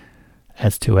policy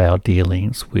as to our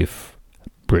dealings with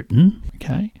Britain,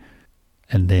 okay?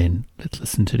 And then let's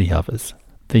listen to the others.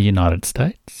 The United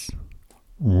States,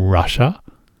 Russia,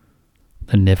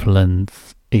 the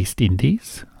Netherlands, East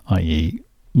Indies, i.e.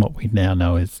 what we now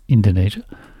know as Indonesia,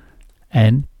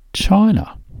 and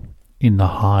China in the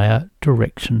higher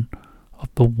direction of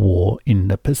the war in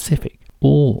the Pacific.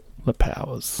 All the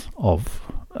powers of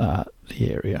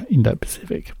the area,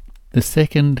 Indo-Pacific. The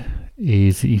second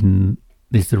is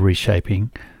the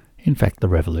reshaping, in fact the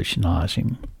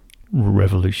revolutionising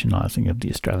of the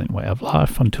Australian way of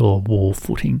life until a war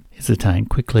footing is attained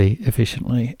quickly,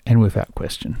 efficiently and without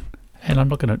question. And I'm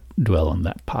not going to dwell on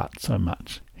that part so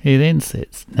much. He then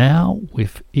says, now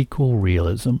with equal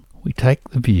realism we take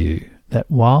the view that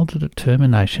while the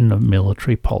determination of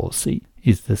military policy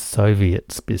is the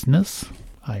Soviets' business,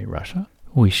 i.e. Russia,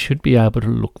 we should be able to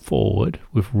look forward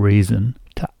with reason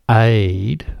to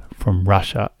aid from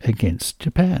Russia against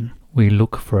Japan. We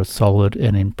look for a solid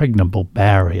and impregnable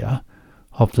barrier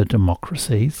of the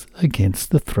democracies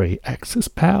against the three Axis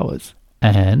powers.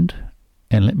 And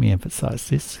let me emphasize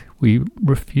this, we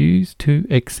refuse to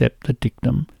accept the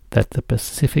dictum that the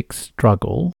Pacific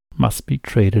struggle must be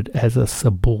treated as a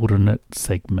subordinate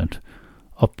segment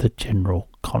of the general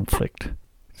conflict.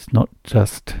 It's not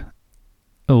just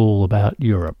all about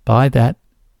Europe. By that,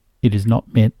 it is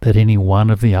not meant that any one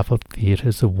of the other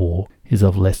theatres of war is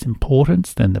of less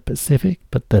importance than the Pacific,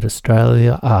 but that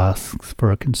Australia asks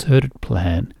for a concerted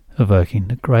plan evoking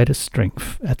the greatest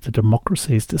strength at the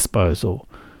democracy's disposal,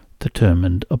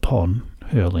 determined upon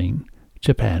hurling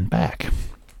Japan back.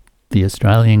 The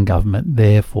Australian government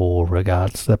therefore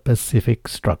regards the Pacific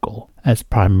struggle as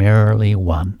primarily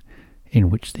one in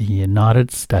which the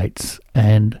United States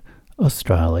and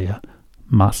Australia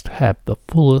must have the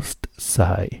fullest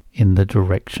say in the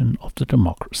direction of the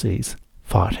democracy's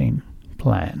fighting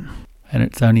plan. And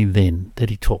it's only then that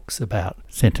he talks about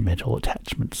sentimental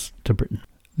attachments to Britain.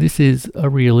 This is a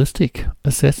realistic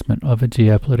assessment of a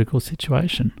geopolitical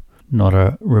situation, not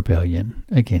a rebellion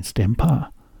against empire.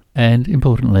 And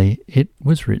importantly, it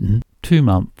was written 2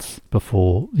 months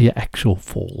before the actual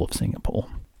fall of Singapore.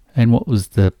 And what was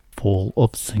the fall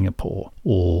of Singapore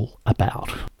all about?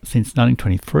 Since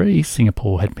 1923,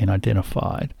 Singapore had been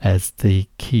identified as the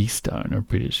keystone of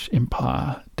British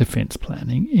Empire defence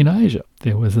planning in Asia.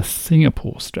 There was a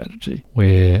Singapore strategy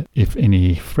where if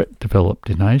any threat developed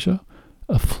in Asia,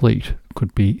 a fleet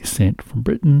could be sent from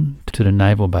Britain to the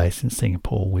naval base in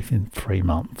Singapore within 3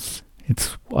 months.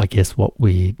 It's, I guess, what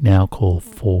we now call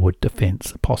forward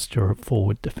defence, a posture of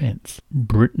forward defence.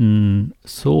 Britain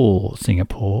saw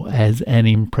Singapore as an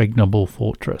impregnable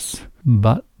fortress,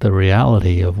 but the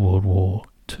reality of World War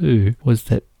II was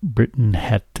that Britain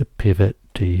had to pivot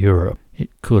to Europe. It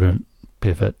couldn't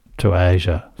pivot to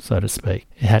Asia, so to speak.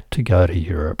 It had to go to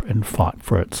Europe and fight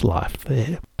for its life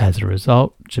there. As a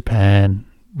result, Japan,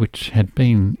 which had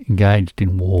been engaged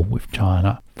in war with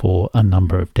China for a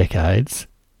number of decades,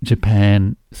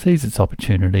 Japan seized its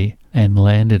opportunity and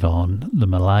landed on the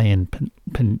Malayan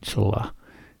Peninsula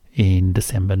in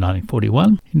December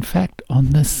 1941. In fact,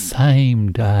 on the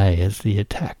same day as the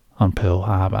attack on Pearl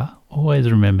Harbor.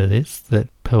 Always remember this, that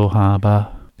Pearl Harbor,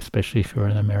 especially if you're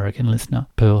an American listener,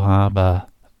 Pearl Harbor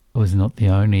was not the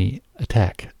only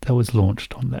attack that was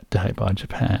launched on that day by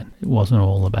Japan. It wasn't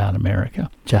all about America.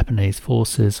 Japanese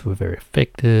forces were very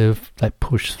effective. They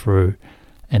pushed through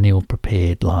an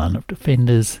ill-prepared line of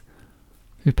defenders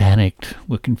who panicked,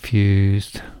 were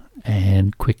confused,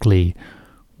 and quickly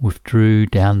withdrew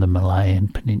down the Malayan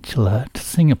Peninsula to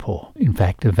Singapore, in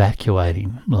fact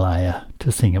evacuating Malaya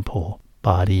to Singapore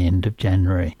by the end of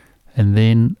January. And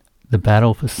then the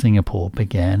battle for Singapore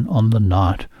began on the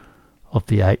night of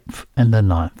the 8th and the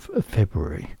 9th of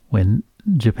February, when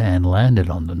Japan landed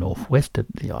on the northwest of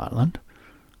the island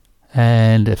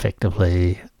and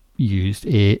effectively used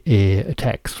air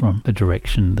attacks from the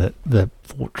direction that the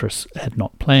fortress had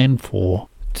not planned for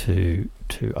to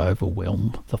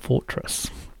overwhelm the fortress.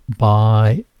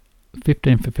 By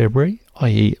 15th of February,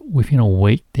 i.e. within a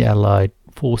week, the Allied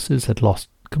forces had lost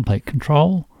complete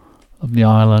control of the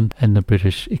island and the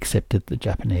British accepted the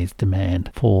Japanese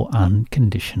demand for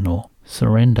unconditional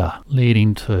surrender,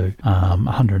 leading to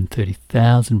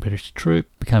 130,000 British troops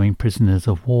becoming prisoners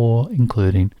of war,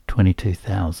 including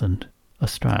 22,000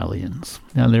 Australians.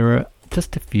 Now, there are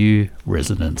just a few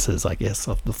resonances, I guess,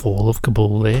 of the fall of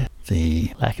Kabul there.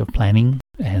 The lack of planning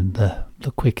and the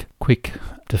quick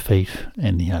defeat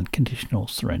and the unconditional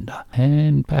surrender.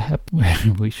 And perhaps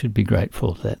we should be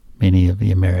grateful that many of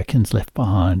the Americans left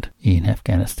behind in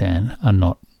Afghanistan are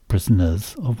not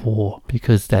prisoners of war,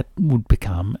 because that would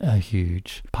become a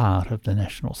huge part of the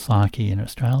national psyche in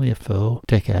Australia for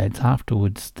decades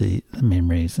afterwards. The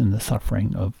memories and the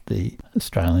suffering of the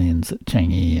Australians at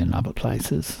Changi and other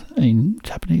places in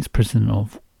Japanese prisoner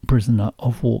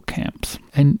of war camps.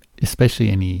 And especially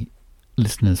any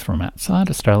listeners from outside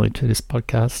Australia to this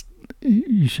podcast,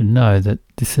 you should know that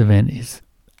this event is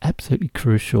absolutely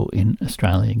crucial in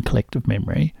Australian collective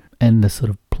memory and the sort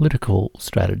of political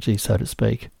strategy, so to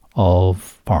speak,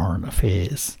 of foreign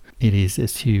affairs. It is,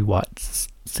 as Hugh White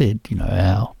said,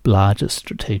 our largest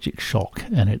strategic shock,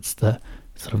 and it's the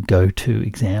sort of go-to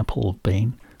example of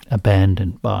being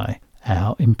abandoned by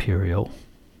our imperial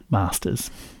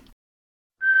masters.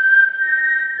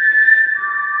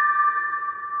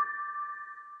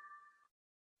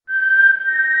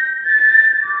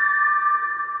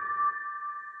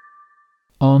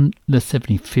 on the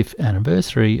 75th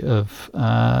anniversary of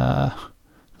the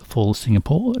fall of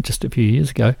Singapore, just a few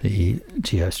years ago, the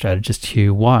geostrategist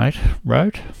Hugh White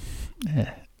wrote,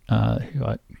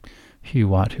 Hugh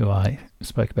White, who I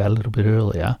spoke about a little bit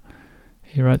earlier,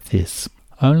 he wrote this: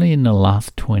 only in the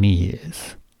last 20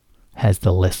 years has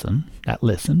that lesson,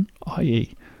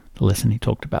 i.e. the lesson he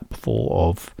talked about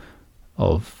before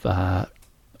of that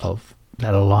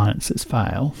alliances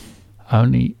fail,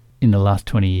 only in the last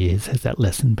 20 years has that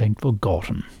lesson been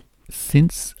forgotten.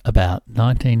 Since about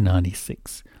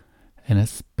 1996, and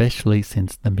especially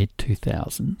since the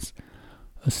mid-2000s,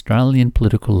 Australian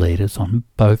political leaders on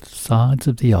both sides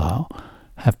of the aisle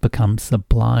have become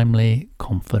sublimely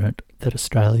confident that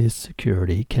Australia's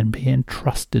security can be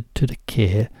entrusted to the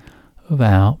care of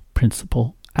our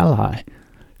principal ally.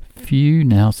 Few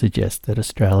now suggest that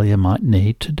Australia might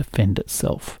need to defend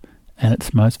itself and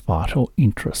its most vital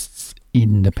interests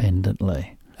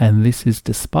independently. And this is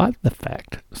despite the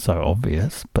fact, so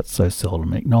obvious but so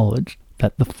seldom acknowledged,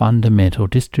 that the fundamental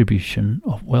distribution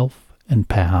of wealth and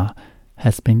power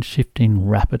has been shifting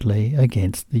rapidly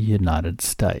against the United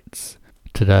States.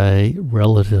 Today,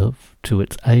 relative to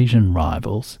its Asian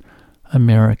rivals,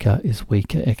 America is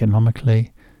weaker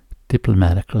economically,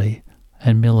 diplomatically,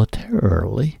 and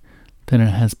militarily than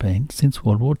it has been since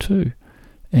World War II,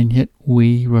 and yet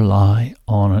we rely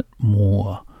on it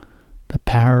more. The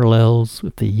parallels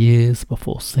with the years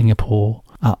before Singapore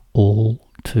are all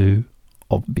too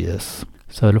obvious.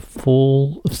 So the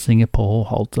fall of Singapore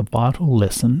holds a vital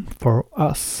lesson for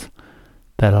us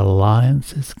that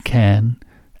alliances can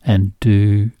and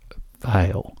do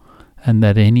fail, and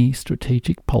that any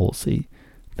strategic policy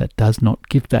that does not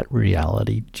give that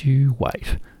reality due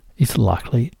weight is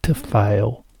likely to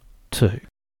fail too.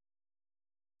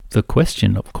 The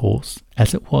question, of course,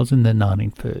 as it was in the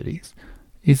 1930s,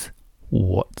 is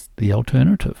what's the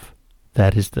alternative?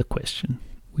 That is the question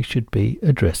we should be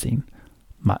addressing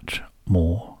much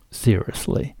more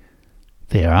seriously.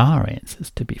 There are answers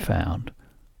to be found,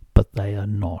 but they are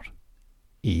not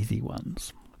easy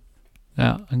ones.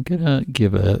 Now, I'm going to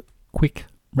give a quick,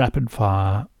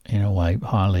 rapid-fire, in a way,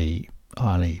 highly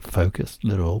focused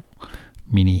little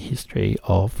mini history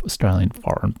of Australian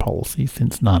foreign policy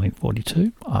since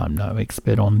 1942. I'm no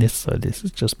expert on this, so this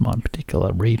is just my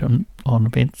particular read on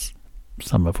events,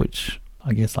 some of which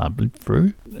I guess I've lived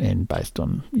through and based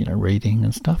on, reading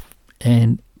and stuff.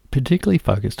 And particularly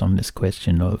focused on this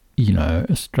question of,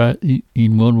 Australia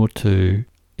in World War II,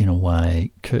 in a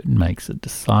way, Curtin makes a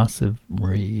decisive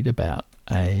read about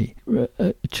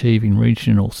achieving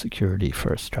regional security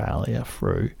for Australia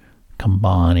through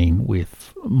combining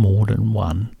with more than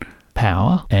one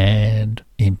power, and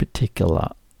in particular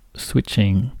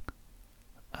switching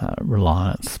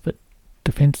reliance for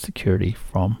defence security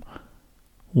from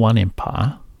one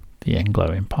empire, the Anglo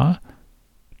Empire,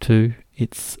 to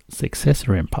its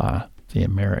successor empire, the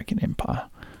American Empire,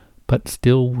 but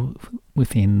still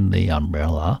within the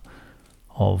umbrella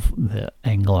of the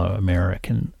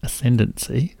Anglo-American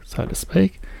ascendancy, so to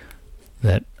speak,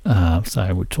 that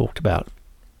we talked about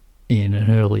in an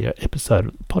earlier episode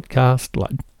of the podcast,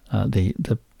 like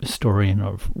the historian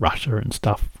of Russia and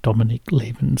stuff, Dominic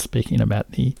Levin, speaking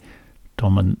about the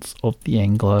dominance of the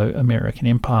Anglo-American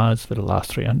empires for the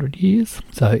last 300 years.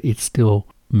 So it's still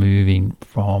moving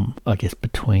from, I guess,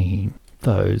 between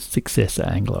those successor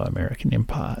Anglo-American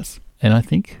empires. And I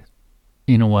think,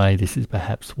 in a way, this is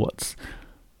perhaps what's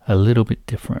a little bit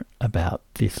different about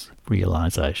this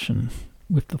realisation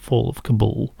with the fall of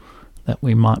Kabul, that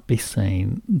we might be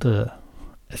seeing the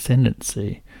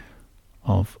ascendancy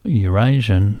of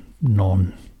Eurasian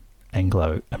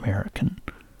non-Anglo-American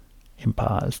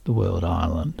empires, the world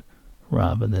island,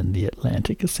 rather than the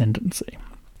Atlantic ascendancy.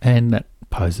 And that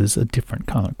poses a different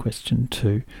kind of question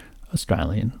to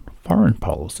Australian foreign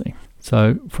policy.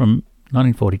 So from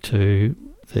 1942,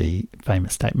 the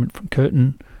famous statement from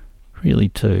Curtin, really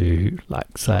to,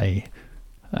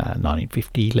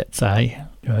 1950, let's say,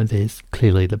 there's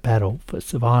clearly the battle for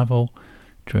survival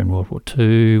during World War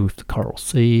II with the Coral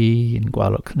Sea and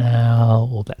Guadalcanal,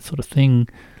 all that sort of thing,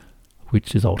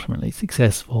 which is ultimately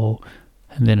successful.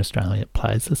 And then Australia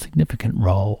plays a significant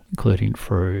role, including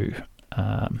through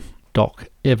Doc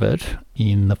Evatt,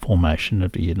 in the formation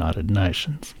of the United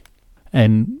Nations.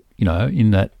 And,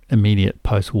 in that immediate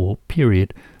post-war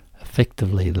period,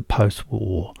 effectively the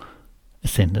post-war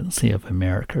ascendancy of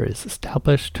America is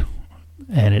established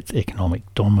and its economic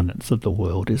dominance of the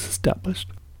world is established.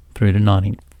 Through the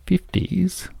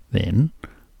 1950s, then,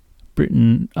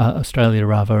 Australia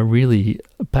really,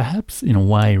 perhaps in a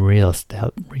way,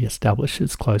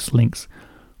 re-establishes close links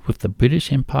with the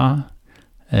British Empire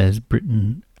as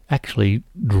Britain actually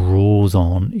draws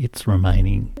on its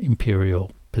remaining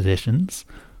imperial possessions,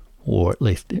 or at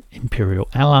least imperial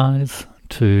allies,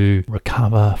 to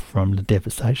recover from the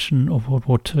devastation of World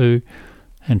War II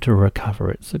and to recover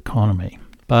its economy.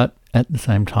 But at the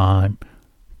same time,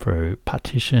 through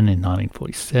partition in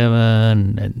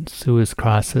 1947 and Suez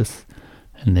Crisis,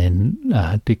 and then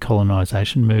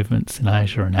decolonisation movements in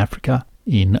Asia and Africa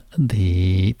in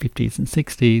the 50s and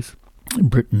 60s,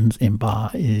 Britain's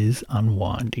empire is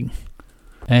unwinding.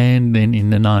 And then in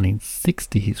the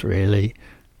 1960s, really,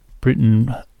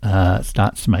 Britain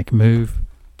starts to make a move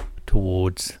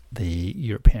towards the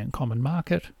European Common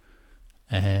Market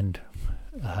and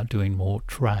doing more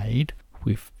trade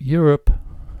with Europe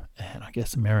and I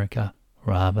guess America,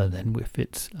 rather than with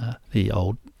its the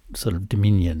old sort of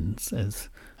dominions, as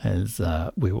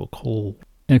we will call.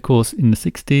 And of course, in the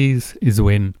 60s is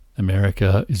when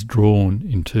America is drawn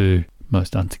into,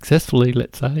 most unsuccessfully,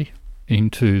 let's say,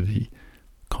 into the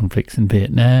conflicts in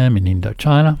Vietnam and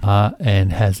Indochina,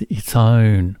 and has its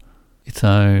own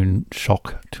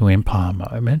shock to empire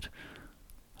moment,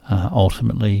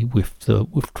 ultimately with the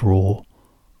withdrawal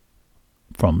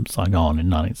from Saigon in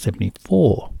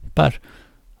 1974. But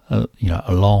a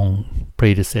long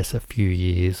predecessor, few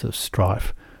years of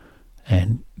strife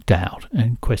and doubt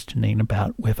and questioning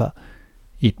about whether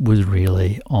it was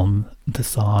really on the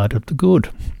side of the good.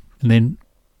 And then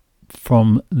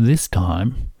from this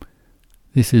time,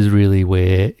 this is really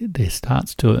where there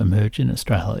starts to emerge in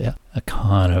Australia a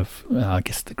kind of, I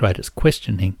guess, the greatest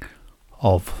questioning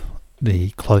of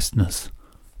the closeness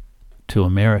to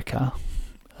America,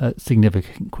 a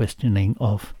significant questioning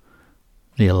of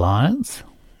the alliance,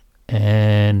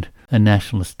 and a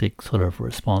nationalistic sort of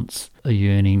response, a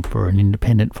yearning for an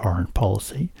independent foreign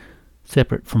policy,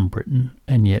 separate from Britain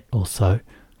and yet also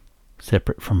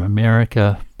separate from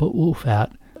America, but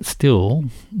without, still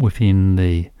within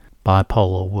the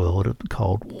bipolar world of the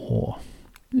Cold War,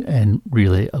 and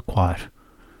really a quite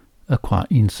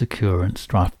insecure and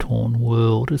strife-torn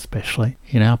world, especially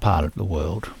in our part of the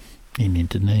world, in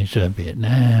Indonesia,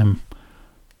 Vietnam,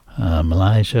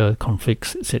 Malaysia,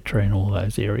 conflicts, etc., in all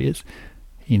those areas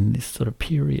in this sort of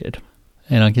period.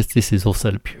 And I guess this is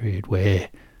also the period where,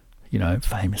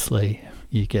 famously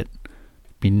you get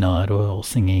Midnight Oil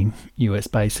singing US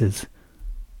bases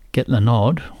get the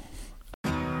nod.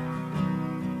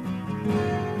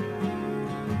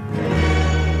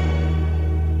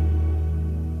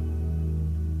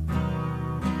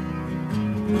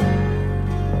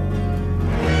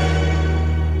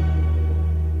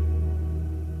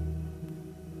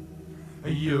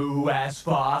 US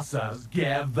forces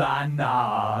give the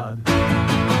nod.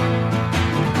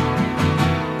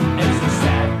 It's a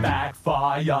setback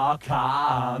for your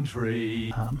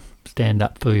country. Stand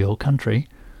up for your country,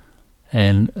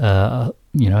 and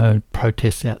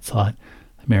protests outside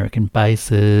American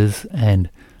bases, and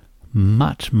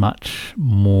much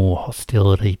more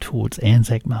hostility towards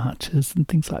Anzac marches and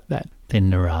things like that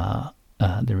than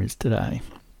there is today.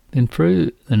 Then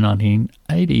through the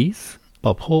 1980s,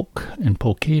 Bob Hawke and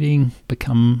Paul Keating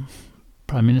become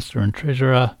Prime Minister and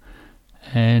Treasurer,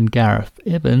 and Gareth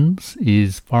Evans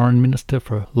is Foreign Minister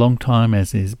for a long time,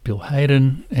 as is Bill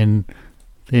Hayden, and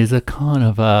there's a kind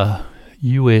of a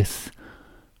US-friendly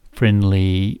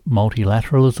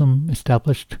multilateralism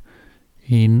established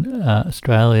in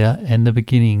Australia, and the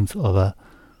beginnings of a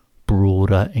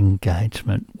broader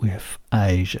engagement with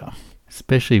Asia,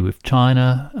 especially with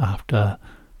China after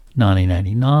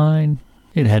 1989.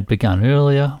 It had begun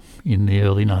earlier, in the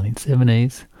early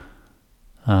 1970s,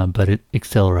 but it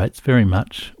accelerates very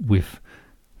much with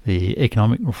the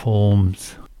economic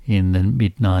reforms in the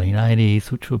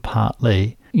mid-1980s, which were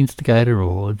partly instigated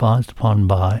or advised upon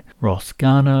by Ross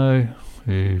Garnaut,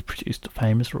 who produced a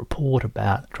famous report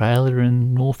about Australia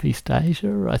and Northeast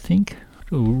Asia, I think.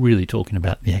 We were really talking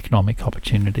about the economic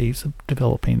opportunities of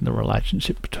developing the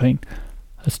relationship between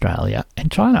Australia and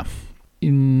China.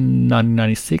 In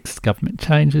 1996, government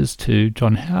changes to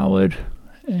John Howard,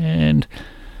 and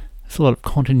there's a lot of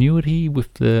continuity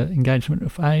with the engagement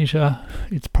with Asia.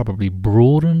 It's probably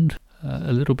broadened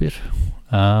a little bit,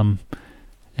 and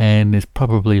there's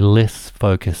probably less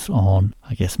focus on,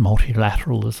 I guess,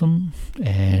 multilateralism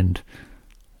and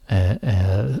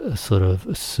a sort of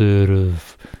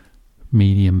assertive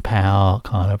medium power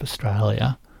kind of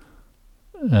Australia,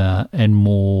 and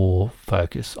more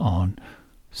focus on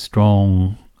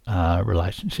strong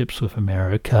relationships with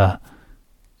America,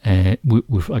 and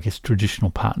with I guess traditional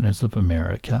partners of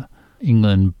America,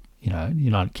 England, the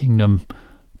United Kingdom,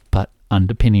 but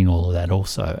underpinning all of that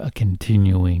also a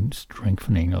continuing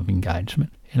strengthening of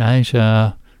engagement in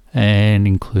Asia, and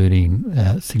including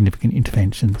significant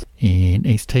interventions in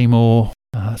East Timor,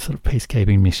 sort of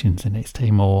peacekeeping missions in East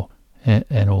Timor,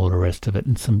 and all the rest of it,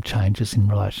 and some changes in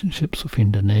relationships with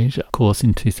Indonesia. Of course,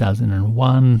 in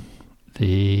 2001,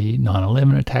 the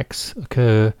 9/11 attacks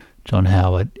occur. John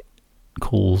Howard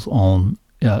calls on,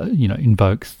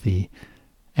 invokes the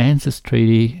ANZUS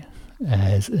Treaty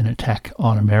as an attack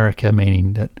on America,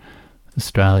 meaning that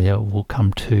Australia will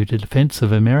come to the defence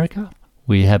of America.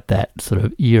 We have that sort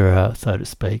of era, so to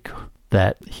speak,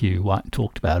 that Hugh White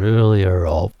talked about earlier,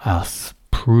 of us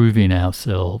proving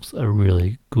ourselves a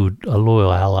loyal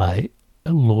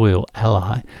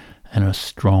ally and a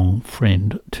strong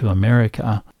friend to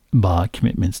America by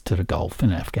commitments to the Gulf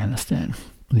and Afghanistan,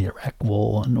 the Iraq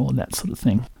War and all that sort of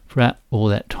thing. Throughout all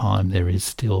that time, there is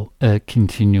still a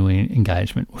continuing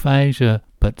engagement with Asia,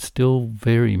 but still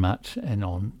very much, and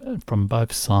from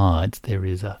both sides, there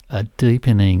is a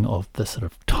deepening of the sort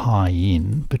of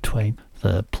tie-in between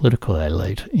the political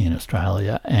elite in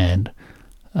Australia and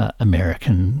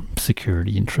American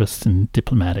security interests and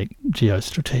diplomatic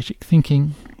geostrategic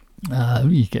thinking.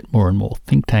 You get more and more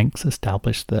think tanks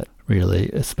established that really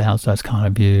espouse those kind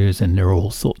of views, and there are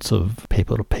all sorts of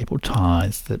people-to-people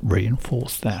ties that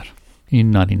reinforce that.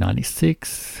 In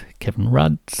 1996, Kevin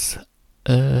Rudd's,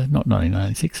 not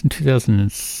 1996, in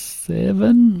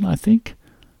 2007, I think,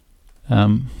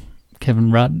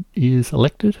 Kevin Rudd is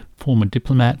elected, former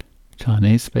diplomat,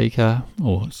 Chinese speaker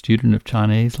or student of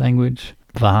Chinese language,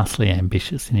 vastly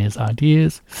ambitious in his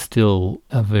ideas, still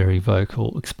a very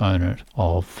vocal exponent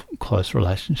of close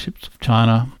relationships with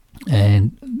China.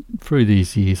 And through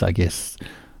these years, I guess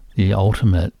the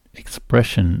ultimate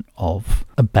expression of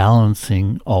a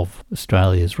balancing of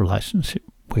Australia's relationship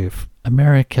with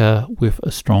America, with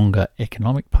a stronger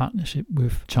economic partnership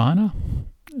with China,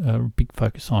 a big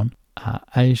focus on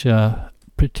Asia,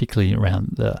 particularly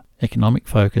around the economic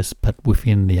focus, but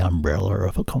within the umbrella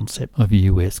of a concept of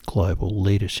US global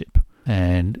leadership.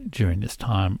 And during this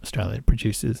time, Australia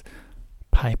produces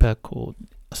paper called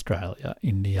Australia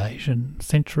in the Asian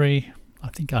Century, I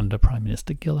think under Prime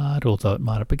Minister Gillard, although it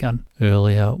might have begun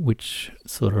earlier, which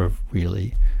sort of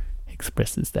really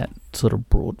expresses that sort of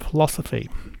broad philosophy.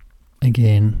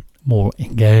 Again, more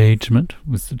engagement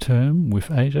was the term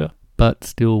with Asia, but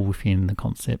still within the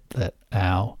concept that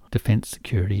our defence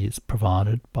security is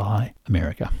provided by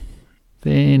America.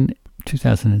 Then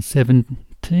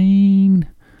 2017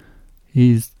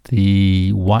 is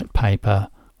the white paper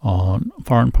on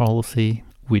foreign policy,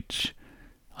 which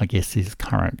I guess is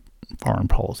current foreign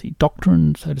policy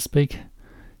doctrine, so to speak,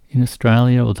 in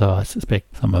Australia, although I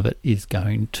suspect some of it is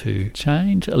going to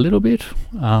change a little bit.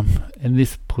 And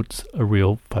this puts a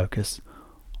real focus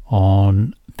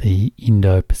on the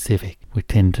Indo-Pacific. We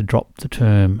tend to drop the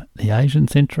term the Asian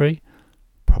century,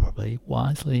 probably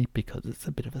wisely because it's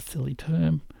a bit of a silly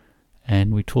term,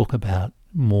 and we talk about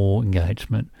more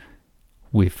engagement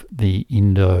with the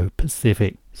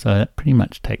Indo-Pacific. So that pretty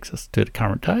much takes us to the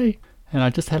current day. And I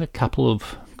just had a couple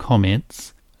of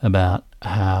comments about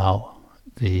how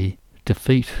the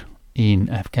defeat in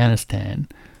Afghanistan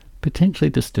potentially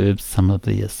disturbs some of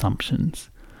the assumptions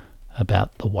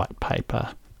about the white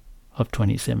paper of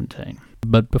 2017.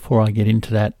 But before I get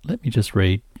into that, let me just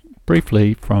read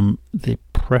briefly from the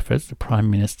preface, the Prime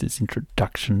Minister's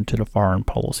introduction to the Foreign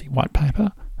Policy White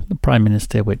Paper. The Prime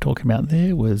Minister we're talking about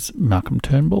there was Malcolm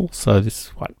Turnbull. So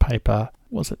this white paper,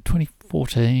 was it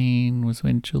 2014, was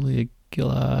when Julia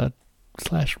Gillard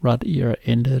 / Rudd era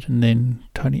ended, and then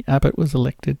Tony Abbott was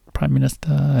elected Prime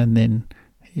Minister, and then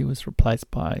he was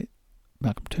replaced by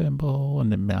Malcolm Turnbull,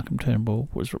 and then Malcolm Turnbull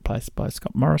was replaced by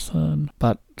Scott Morrison.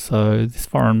 But so this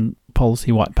Foreign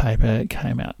Policy White Paper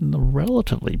came out in the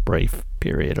relatively brief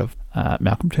period of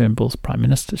Malcolm Turnbull's Prime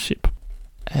Ministership.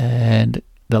 And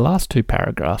the last two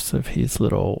paragraphs of his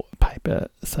little paper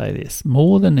say this: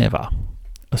 more than ever,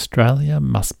 Australia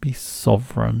must be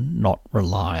sovereign, not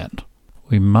reliant.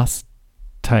 We must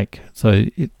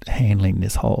handling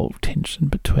this whole tension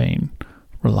between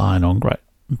relying on great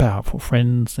and powerful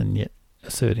friends and yet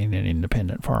asserting an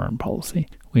independent foreign policy.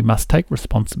 We must take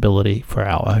responsibility for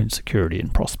our own security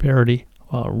and prosperity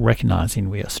while recognising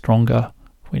we are stronger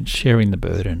when sharing the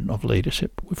burden of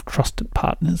leadership with trusted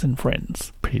partners and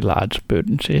friends. Pretty large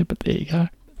burden share, but there you go.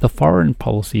 The Foreign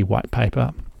Policy White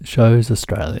Paper shows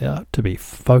Australia to be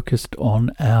focused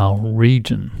on our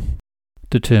region,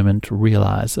 determined to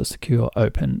realise a secure,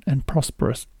 open and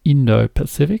prosperous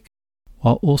Indo-Pacific,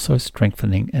 while also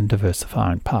strengthening and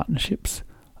diversifying partnerships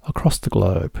across the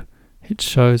globe. It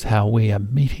shows how we are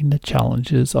meeting the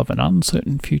challenges of an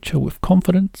uncertain future with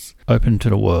confidence, open to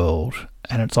the world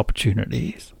and its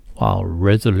opportunities, while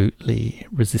resolutely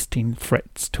resisting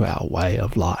threats to our way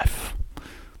of life.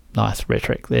 Nice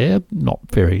rhetoric there, not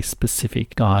very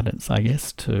specific guidance, I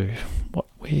guess, to what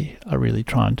we are really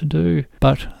trying to do.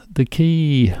 But the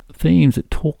key themes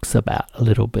it talks about a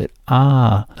little bit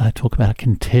are, I talk about a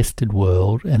contested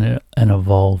world and an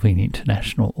evolving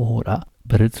international order,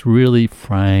 but it's really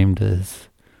framed as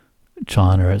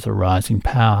China as a rising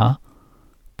power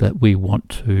that we want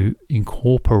to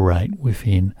incorporate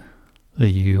within the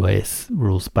US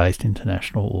rules-based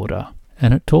international order.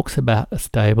 And it talks about a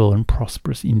stable and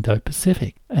prosperous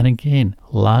Indo-Pacific, and again,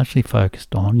 largely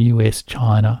focused on US,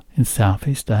 China, and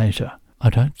Southeast Asia. I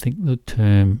don't think the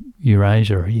term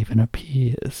Eurasia even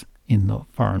appears in the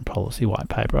foreign policy white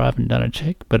paper. I haven't done a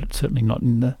check, but it's certainly not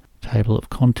in the table of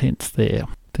contents there.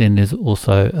 Then there's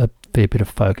also a fair bit of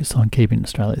focus on keeping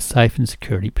Australia safe and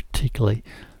security, particularly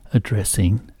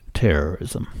addressing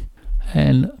terrorism.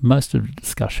 And most of the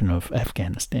discussion of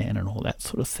Afghanistan and all that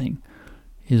sort of thing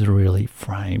is really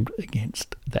framed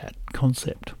against that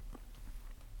concept.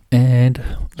 And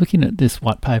looking at this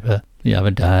white paper the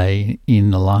other day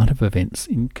in the light of events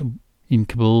in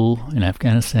Kabul, in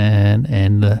Afghanistan,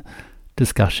 and the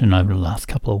discussion over the last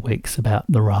couple of weeks about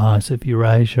the rise of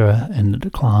Eurasia and the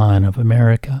decline of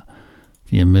America,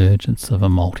 the emergence of a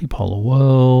multipolar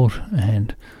world,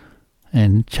 and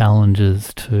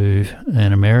challenges to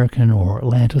an American or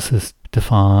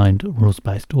Atlanticist-defined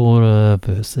rules-based order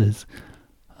versus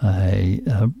a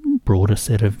broader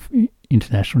set of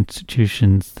international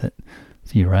institutions that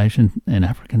the Eurasian and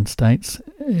African states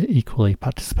equally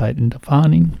participate in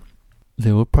defining.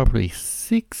 There were probably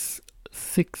six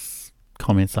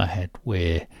comments I had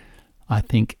where I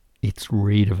think its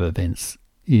read of events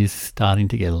is starting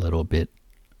to get a little bit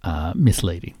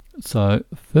misleading. So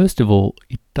first of all,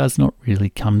 it does not really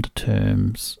come to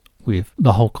terms with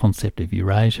the whole concept of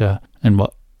Eurasia and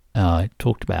what I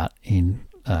talked about in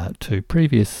two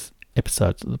previous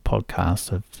episodes of the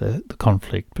podcast of the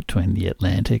conflict between the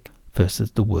Atlantic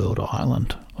versus the world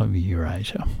island of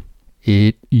Eurasia.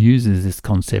 It uses this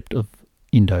concept of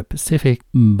Indo-Pacific,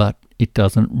 but it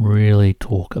doesn't really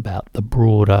talk about the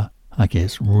broader, I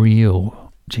guess,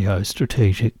 real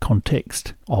geostrategic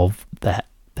context of that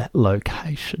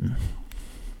location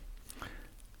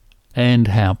and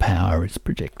how power is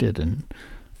projected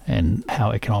and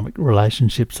how economic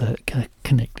relationships are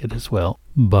connected as well,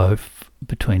 both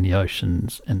between the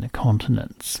oceans and the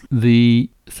continents. The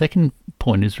second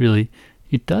point is really,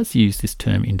 it does use this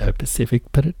term Indo-Pacific,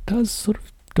 but it does sort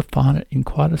of define it in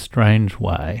quite a strange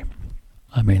way.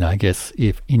 I mean, I guess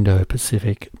if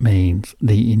Indo-Pacific means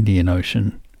the Indian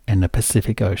Ocean and the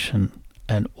Pacific Ocean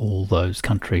and all those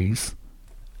countries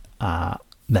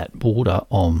that border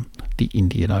on the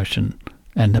Indian Ocean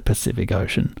and the Pacific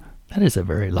Ocean, that is a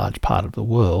very large part of the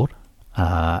world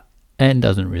and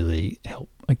doesn't really help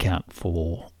account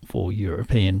for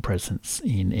European presence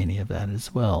in any of that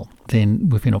as well. Then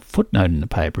within a footnote in the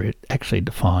paper, it actually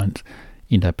defines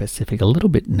Indo-Pacific a little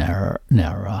bit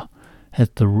narrower as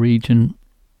the region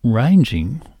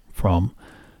ranging from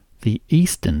the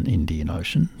eastern Indian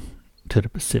Ocean to the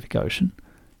Pacific Ocean,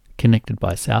 connected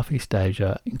by Southeast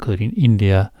Asia, including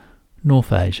India,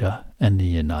 North Asia, and the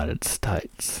United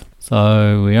States.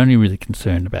 So we're only really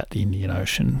concerned about the Indian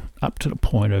Ocean up to the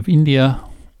point of India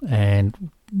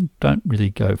and don't really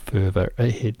go further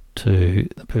ahead to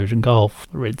the Persian Gulf,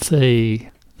 the Red Sea,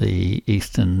 the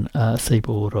eastern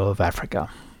seaboard of Africa.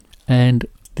 And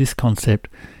this concept,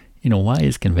 in a way,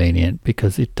 is convenient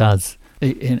because it does,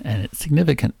 and it's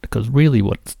significant because really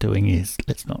what it's doing is,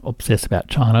 let's not obsess about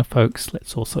China, folks.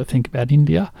 Let's also think about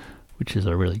India, which is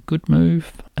a really good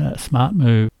move, a smart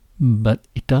move, but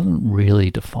it doesn't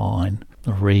really define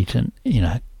the region.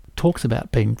 It talks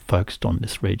about being focused on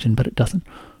this region, but it doesn't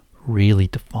really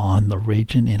define the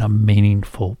region in a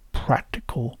meaningful,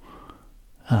 practical,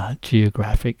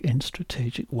 geographic and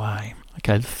strategic way.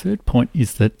 Okay, the third point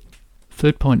is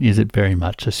it very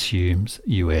much assumes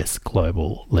US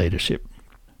global leadership.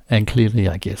 And clearly,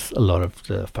 I guess, a lot of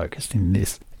the focus in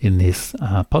this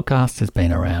podcast has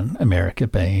been around America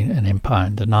being an empire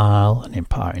in denial, an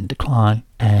empire in decline.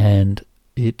 And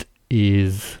it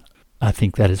is, I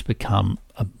think that has become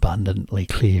abundantly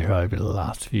clear over the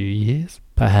last few years,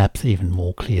 perhaps even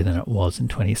more clear than it was in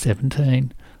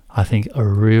 2017. I think a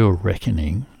real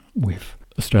reckoning with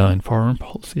Australian foreign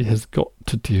policy has got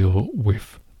to deal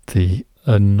with the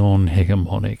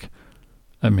non-hegemonic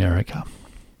America.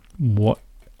 What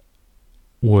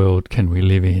world can we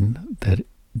live in that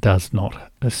does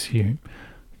not assume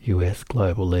US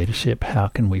global leadership? How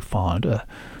can we find a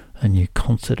new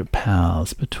concert of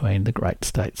powers between the great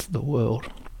states of the world?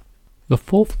 The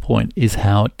fourth point is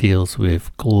how it deals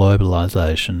with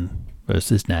globalisation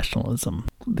versus nationalism.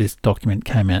 This document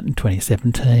came out in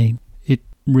 2017. It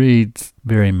reads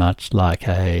very much like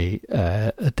a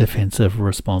defensive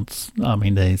response. I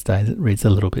mean, these days it reads a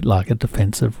little bit like a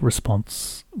defensive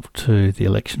response to the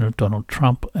election of Donald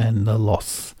Trump and the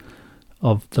loss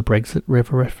of the Brexit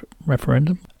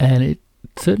referendum. And it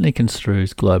certainly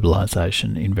construes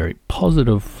globalisation in very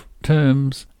positive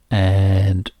terms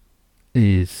and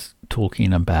is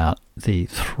talking about the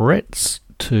threats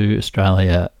to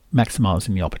Australia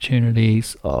maximising the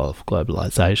opportunities of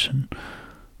globalisation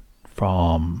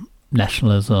from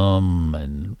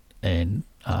nationalism and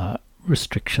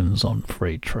restrictions on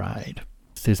free trade.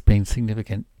 There's been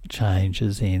significant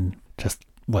changes in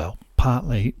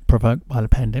partly provoked by the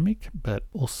pandemic, but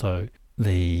also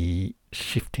the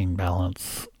shifting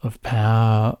balance of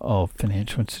power of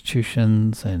financial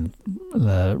institutions and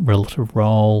the relative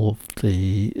role of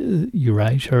the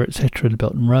Eurasia, etc., the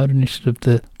Belt and Road Initiative.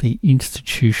 The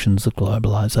institutions of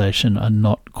globalisation are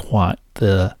not quite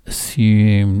the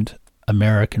assumed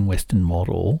American Western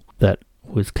model that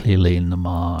was clearly in the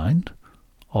mind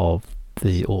of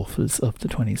the authors of the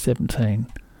 2017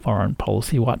 Foreign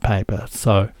Policy White Paper.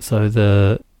 So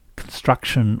the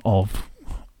construction of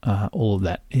all of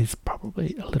that is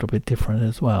probably a little bit different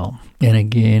as well. And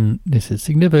again, this is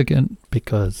significant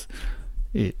because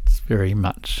it's very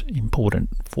much important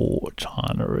for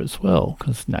China as well,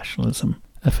 because nationalism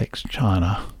affects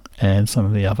China and some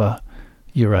of the other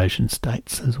Eurasian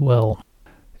states as well.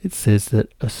 It says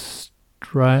that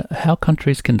how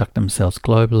countries conduct themselves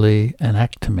globally and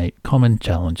act to meet common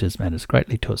challenges matters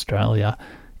greatly to Australia.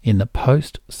 In the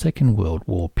post-Second World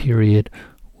War period,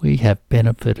 we have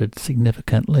benefited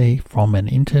significantly from an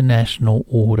international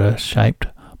order shaped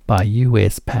by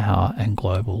US power and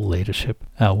global leadership.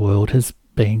 Our world has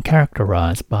been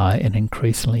characterised by an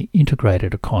increasingly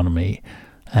integrated economy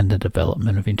and the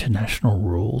development of international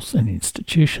rules and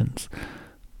institutions.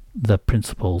 The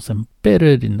principles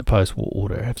embedded in the post-war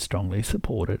order have strongly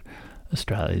supported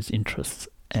Australia's interests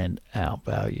and our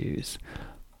values.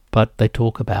 But they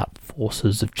talk about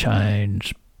forces of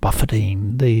change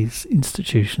buffeting these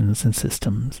institutions and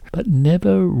systems, but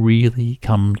never really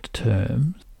come to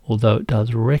terms, although it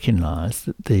does recognise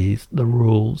that the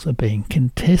rules are being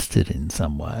contested in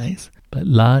some ways, but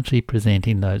largely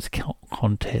presenting those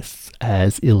contests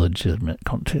as illegitimate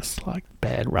contests like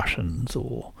bad Russians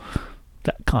or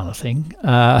that kind of thing,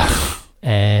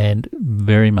 and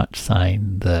very much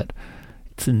saying that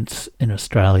it's in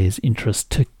Australia's interest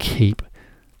to keep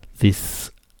these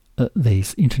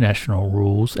international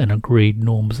rules and agreed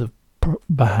norms of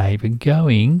behaviour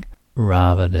going,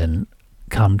 rather than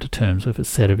come to terms with a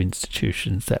set of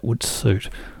institutions that would suit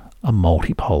a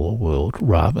multipolar world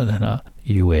rather than a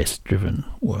US-driven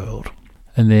world.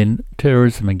 And then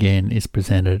terrorism again is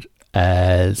presented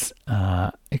as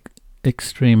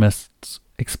extremists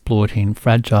exploiting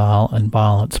fragile and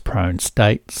violence-prone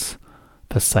states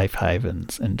for safe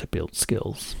havens and to build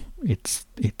skills. It's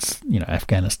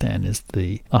Afghanistan is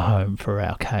a home for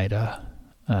Al-Qaeda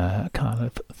kind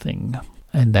of thing,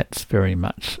 and that's very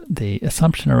much the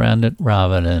assumption around it,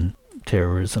 rather than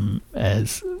terrorism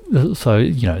as so.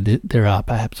 There are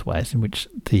perhaps ways in which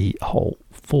the whole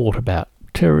thought about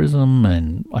terrorism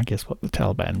and I guess what the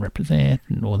Taliban represent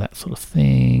and all that sort of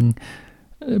thing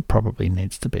probably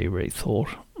needs to be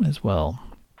rethought as well.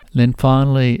 And then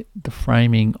finally, the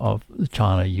framing of the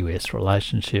China-US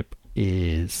relationship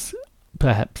is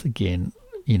perhaps again,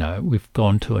 we've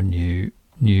gone to a new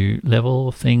level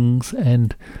of things,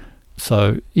 and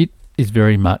so it is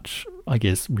very much, I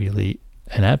guess, really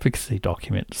an advocacy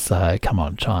document to say, come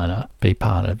on, China, be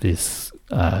part of this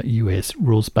US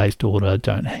rules-based order,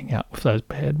 don't hang out with those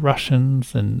bad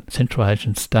Russians and Central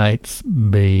Asian states,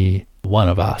 be one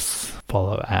of us,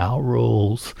 follow our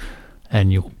rules,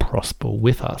 and you'll prosper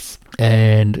with us.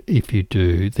 And if you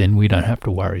do, then we don't have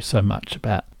to worry so much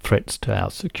about threats to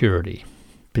our security,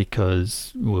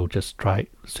 because we'll just straight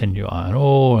send you iron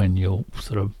ore and you'll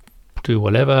sort of do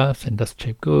whatever, send us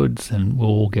cheap goods, and we'll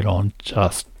all get on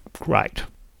just great.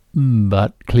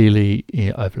 But clearly,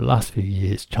 over the last few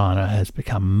years, China has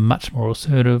become much more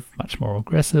assertive, much more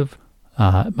aggressive,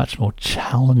 much more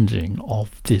challenging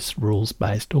of this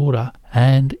rules-based order,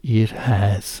 and it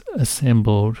has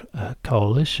assembled a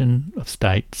coalition of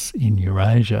states in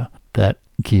Eurasia that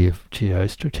give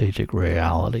geostrategic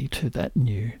reality to that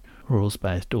new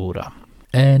rules-based order.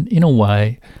 And in a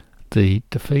way, the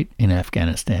defeat in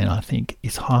Afghanistan, I think,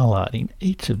 is highlighting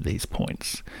each of these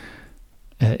points,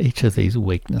 each of these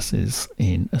weaknesses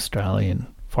in Australian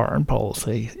foreign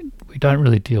policy. We don't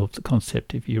really deal with the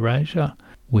concept of Eurasia.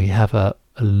 We have a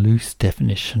a loose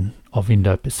definition of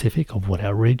Indo-Pacific, of what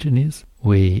our region is.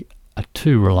 We are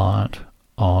too reliant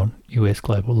on US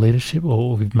global leadership,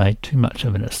 or we've made too much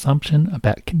of an assumption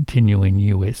about continuing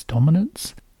US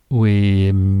dominance.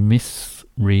 We're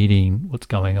misreading what's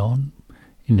going on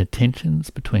in the tensions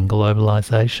between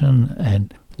globalization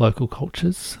and local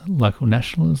cultures, local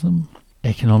nationalism,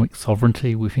 economic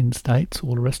sovereignty within states,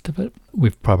 all the rest of it.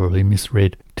 We've probably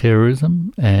misread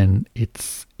terrorism and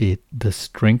the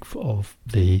strength of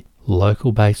the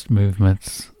local-based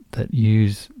movements that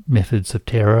use methods of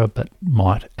terror but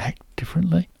might act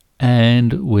differently.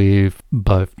 And we've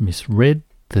both misread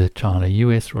the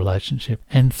China-US relationship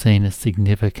and seen a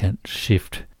significant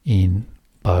shift in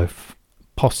both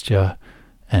posture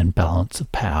and balance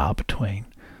of power between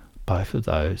both of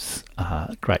those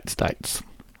great states.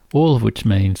 All of which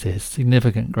means there's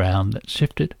significant ground that's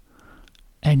shifted.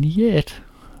 And yet,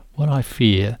 what I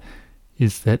fear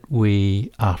is that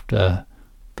we, after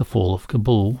the fall of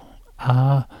Kabul,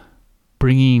 are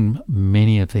bringing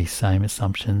many of these same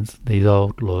assumptions, these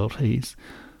old loyalties,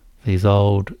 these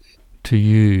old, to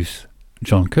use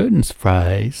John Curtin's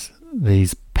phrase,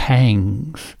 these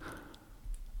pangs,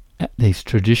 these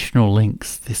traditional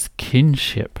links, this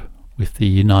kinship with the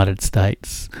United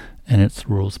States and its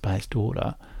rules-based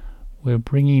order. We're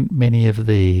bringing many of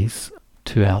these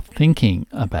to our thinking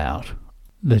about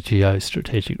the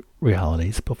geostrategic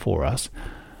realities before us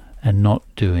and not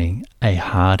doing a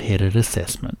hard-headed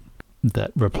assessment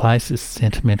that replaces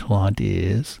sentimental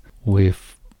ideas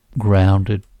with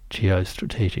grounded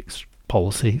geostrategic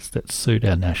policies that suit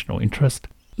our national interest.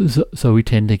 So we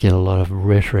tend to get a lot of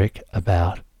rhetoric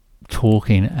about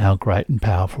talking our great and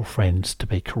powerful friends to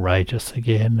be courageous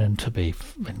again and to be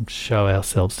and show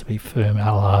ourselves to be firm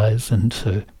allies and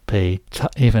to be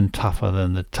even tougher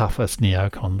than the toughest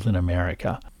neocons in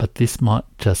America. But this might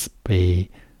just be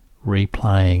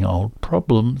replaying old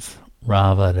problems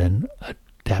rather than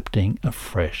adapting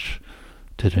afresh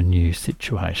to the new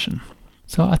situation.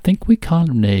 So I think we kind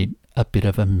of need a bit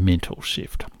of a mental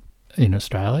shift in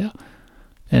Australia.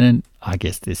 And I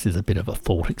guess this is a bit of a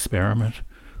thought experiment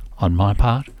on my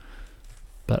part,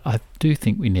 but I do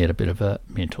think we need a bit of a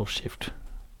mental shift,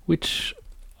 which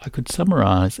I could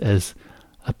summarise as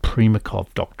a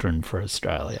Primakov doctrine for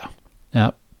Australia.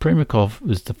 Now, Primakov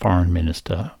was the foreign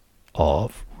minister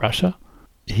of Russia.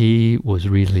 He was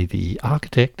really the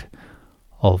architect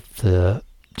of the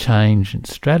change in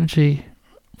strategy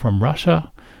from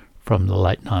Russia from the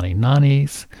late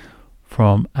 1990s,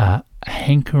 from a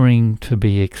hankering to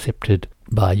be accepted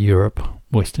by Europe,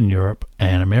 Western Europe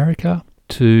and America,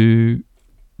 to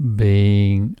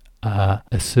being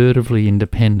assertively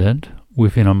independent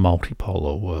within a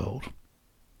multipolar world.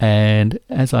 And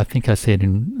as I think I said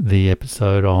in the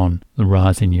episode on the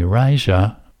rise in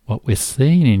Eurasia, what we're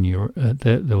seeing in Europe,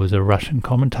 there was a Russian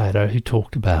commentator who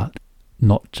talked about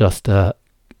not just a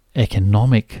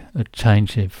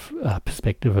change of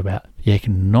perspective about the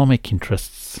economic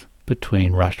interests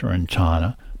between Russia and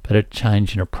China, but a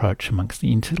change in approach amongst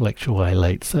the intellectual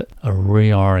elites, a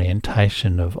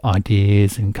reorientation of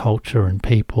ideas and culture and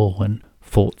people and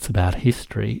thoughts about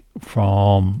history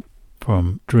from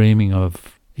dreaming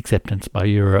of acceptance by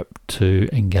Europe to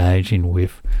engaging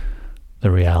with the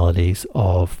realities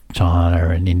of China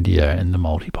and India and the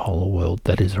multipolar world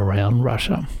that is around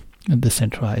Russia and the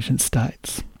Central Asian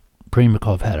states.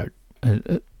 Primakov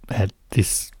had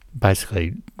this,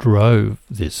 basically drove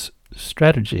this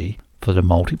strategy for the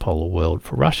multipolar world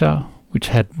for Russia, which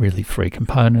had really three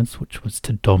components, which was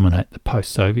to dominate the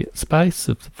post-Soviet space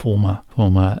of the former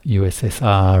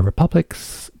USSR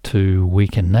republics, to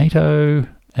weaken NATO,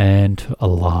 and to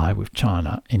ally with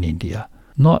China and India.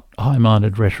 Not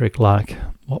high-minded rhetoric like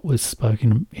what was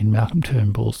spoken in Malcolm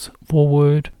Turnbull's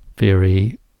foreword,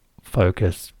 very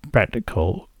focused,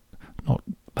 practical, not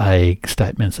vague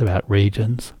statements about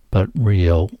regions, but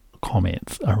real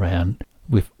comments around,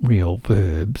 with real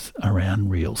verbs around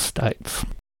real states.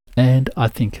 And I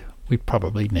think we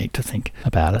probably need to think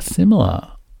about a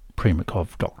similar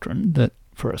Primakov doctrine that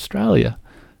for Australia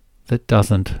that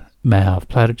doesn't mouth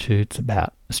platitudes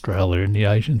about Australia in the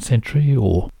Asian century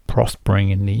or prospering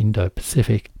in the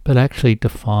Indo-Pacific, but actually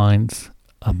defines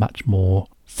a much more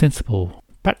sensible,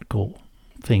 practical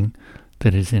thing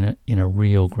that is in a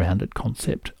real grounded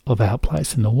concept of our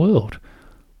place in the world.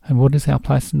 And what is our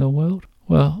place in the world?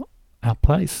 Well, our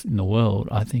place in the world,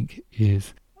 I think,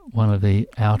 is one of the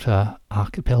outer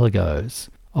archipelagos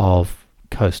of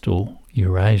coastal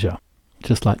Eurasia.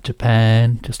 Just like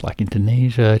Japan, just like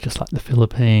Indonesia, just like the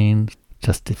Philippines,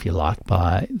 just, if you like,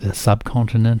 by the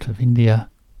subcontinent of India,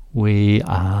 we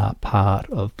are part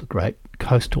of the great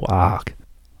coastal arc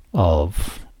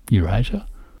of Eurasia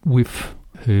with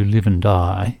who live and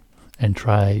die and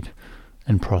trade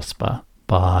and prosper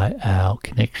by our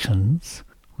connections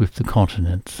with the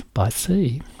continents by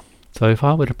sea. So if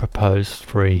I were to propose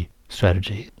 3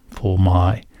 strategies for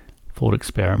my thought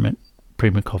experiment,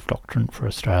 Primakov Doctrine for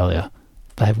Australia,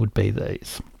 they would be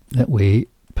these: that we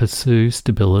pursue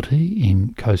stability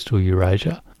in coastal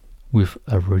Eurasia with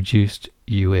a reduced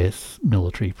US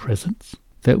military presence,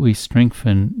 that we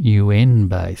strengthen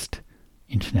UN-based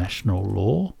international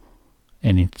law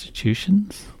and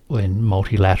institutions, and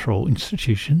multilateral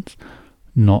institutions,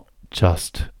 not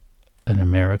just an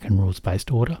American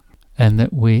rules-based order, and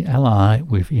that we ally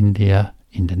with India,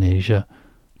 Indonesia,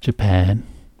 Japan,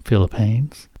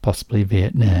 Philippines, possibly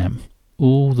Vietnam,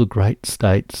 all the great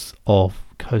states of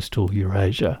coastal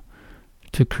Eurasia,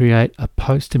 to create a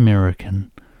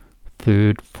post-American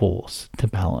third force to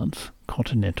balance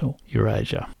continental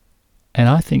Eurasia. And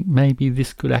I think maybe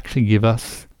this could actually give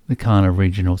us the kind of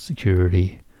regional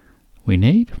security we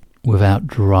need without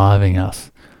driving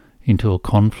us into a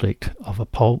conflict of a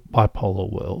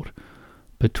bipolar world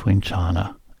between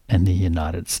China and the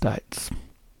United States.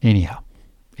 Anyhow,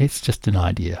 it's just an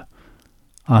idea.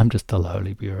 I'm just a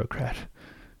lowly bureaucrat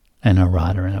and a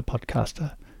writer and a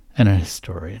podcaster and a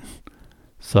historian.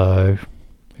 So,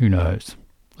 who knows?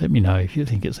 Let me know if you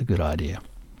think it's a good idea.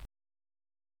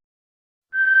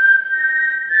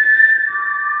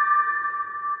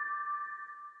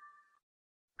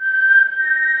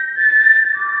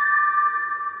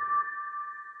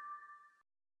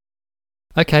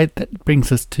 Okay, that brings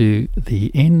us to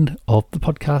the end of the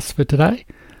podcast for today.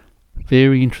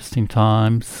 Very interesting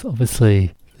times.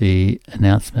 Obviously, the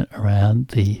announcement around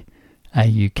the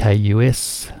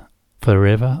AUKUS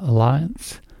Forever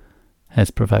Alliance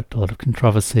has provoked a lot of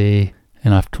controversy,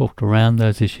 and I've talked around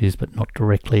those issues but not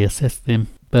directly assessed them.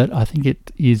 But I think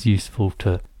it is useful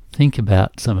to think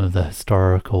about some of the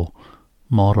historical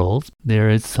models. There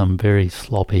is some very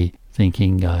sloppy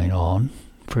thinking going on.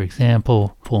 For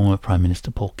example, former Prime Minister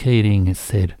Paul Keating has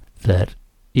said that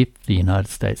if the United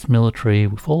States military,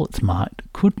 with all its might,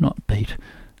 could not beat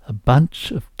a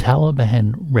bunch of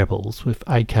Taliban rebels with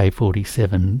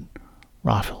AK-47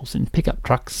 rifles in pickup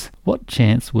trucks, what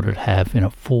chance would it have in a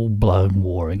full-blown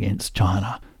war against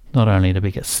China? Not only the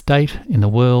biggest state in the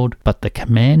world, but the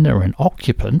commander and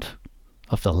occupant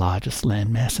of the largest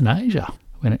landmass in Asia.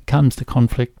 When it comes to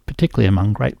conflict, particularly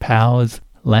among great powers,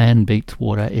 land beats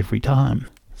water every time.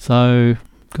 So,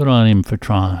 good on him for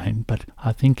trying, but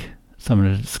I think some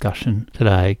of the discussion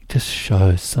today just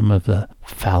shows some of the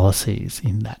fallacies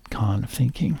in that kind of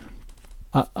thinking.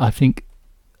 I think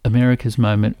America's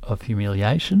moment of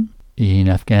humiliation in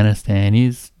Afghanistan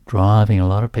is driving a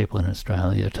lot of people in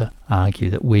Australia to argue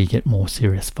that we get more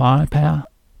serious firepower,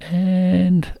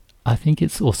 and I think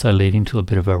it's also leading to a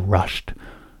bit of a rushed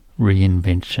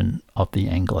reinvention of the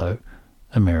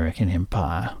Anglo-American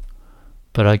empire.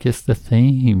 But I guess the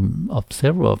theme of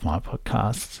several of my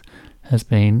podcasts has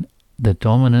been the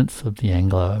dominance of the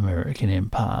Anglo-American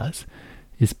empires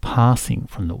is passing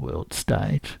from the world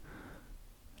stage,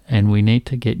 and we need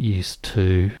to get used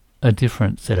to a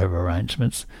different set of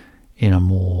arrangements in a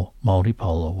more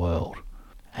multipolar world,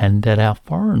 and that our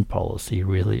foreign policy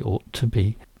really ought to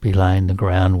be laying the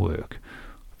groundwork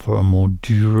for a more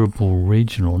durable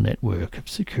regional network of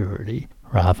security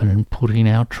rather than putting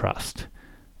our trust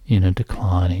in a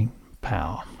declining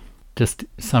power. Just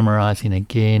summarising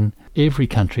again, every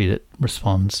country that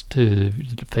responds to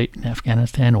the defeat in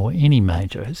Afghanistan or any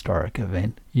major historic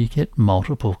event, you get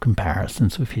multiple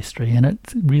comparisons with history, and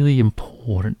it's really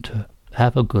important to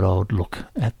have a good old look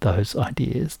at those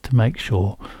ideas to make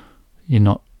sure you're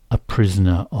not a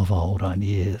prisoner of old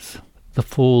ideas. The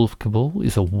fall of Kabul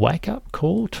is a wake-up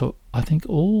call to, I think,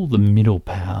 all the middle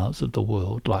powers of the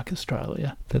world like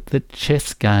Australia, that the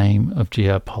chess game of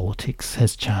geopolitics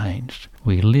has changed.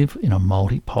 We live in a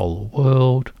multipolar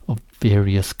world of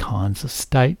various kinds of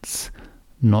states,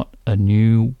 not a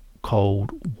new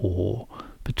Cold War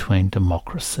between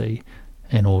democracy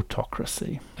and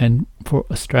autocracy. And for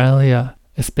Australia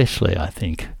especially, I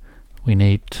think, we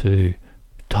need to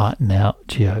tighten out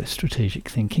geostrategic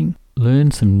thinking,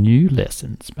 learn some new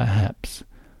lessons perhaps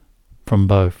from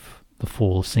both the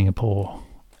fall of Singapore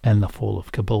and the fall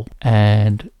of Kabul,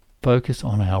 and focus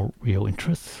on our real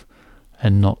interests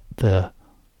and not the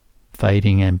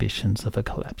fading ambitions of a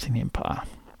collapsing empire.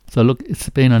 So look, it's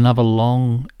been another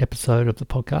long episode of the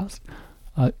podcast.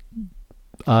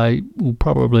 I will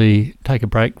probably take a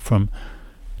break from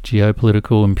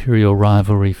geopolitical imperial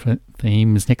rivalry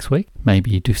themes next week.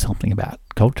 Maybe do something about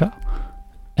culture.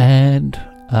 And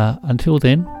until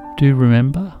then, do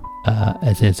remember,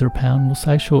 as Ezra Pound will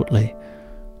say shortly,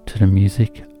 to the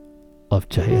music of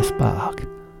J.S. Bach,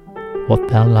 what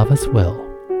thou lovest well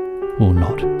will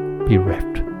not be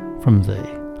reft from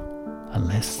thee,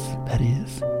 unless, that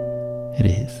is, it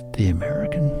is the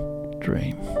American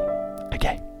dream.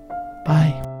 Okay,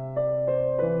 bye.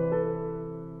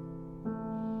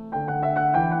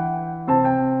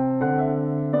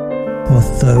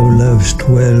 What thou lovest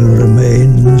well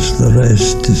remains, the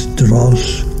rest is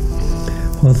dross.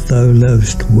 What thou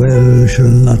lovest well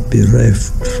shall not be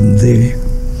reft from thee.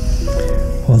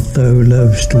 What thou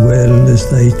lovest well is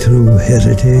thy true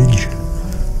heritage,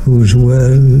 whose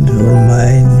world, or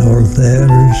mine, or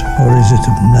theirs, or is it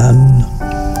of none?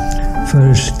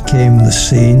 First came the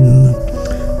seen,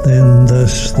 then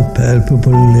thus the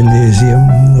palpable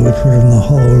Elysium, which were in the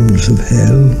halls of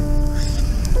hell.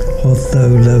 What thou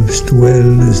lovest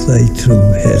well is thy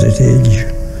true heritage,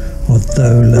 what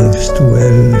thou lovest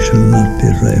well shall not be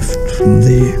reft from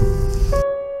thee.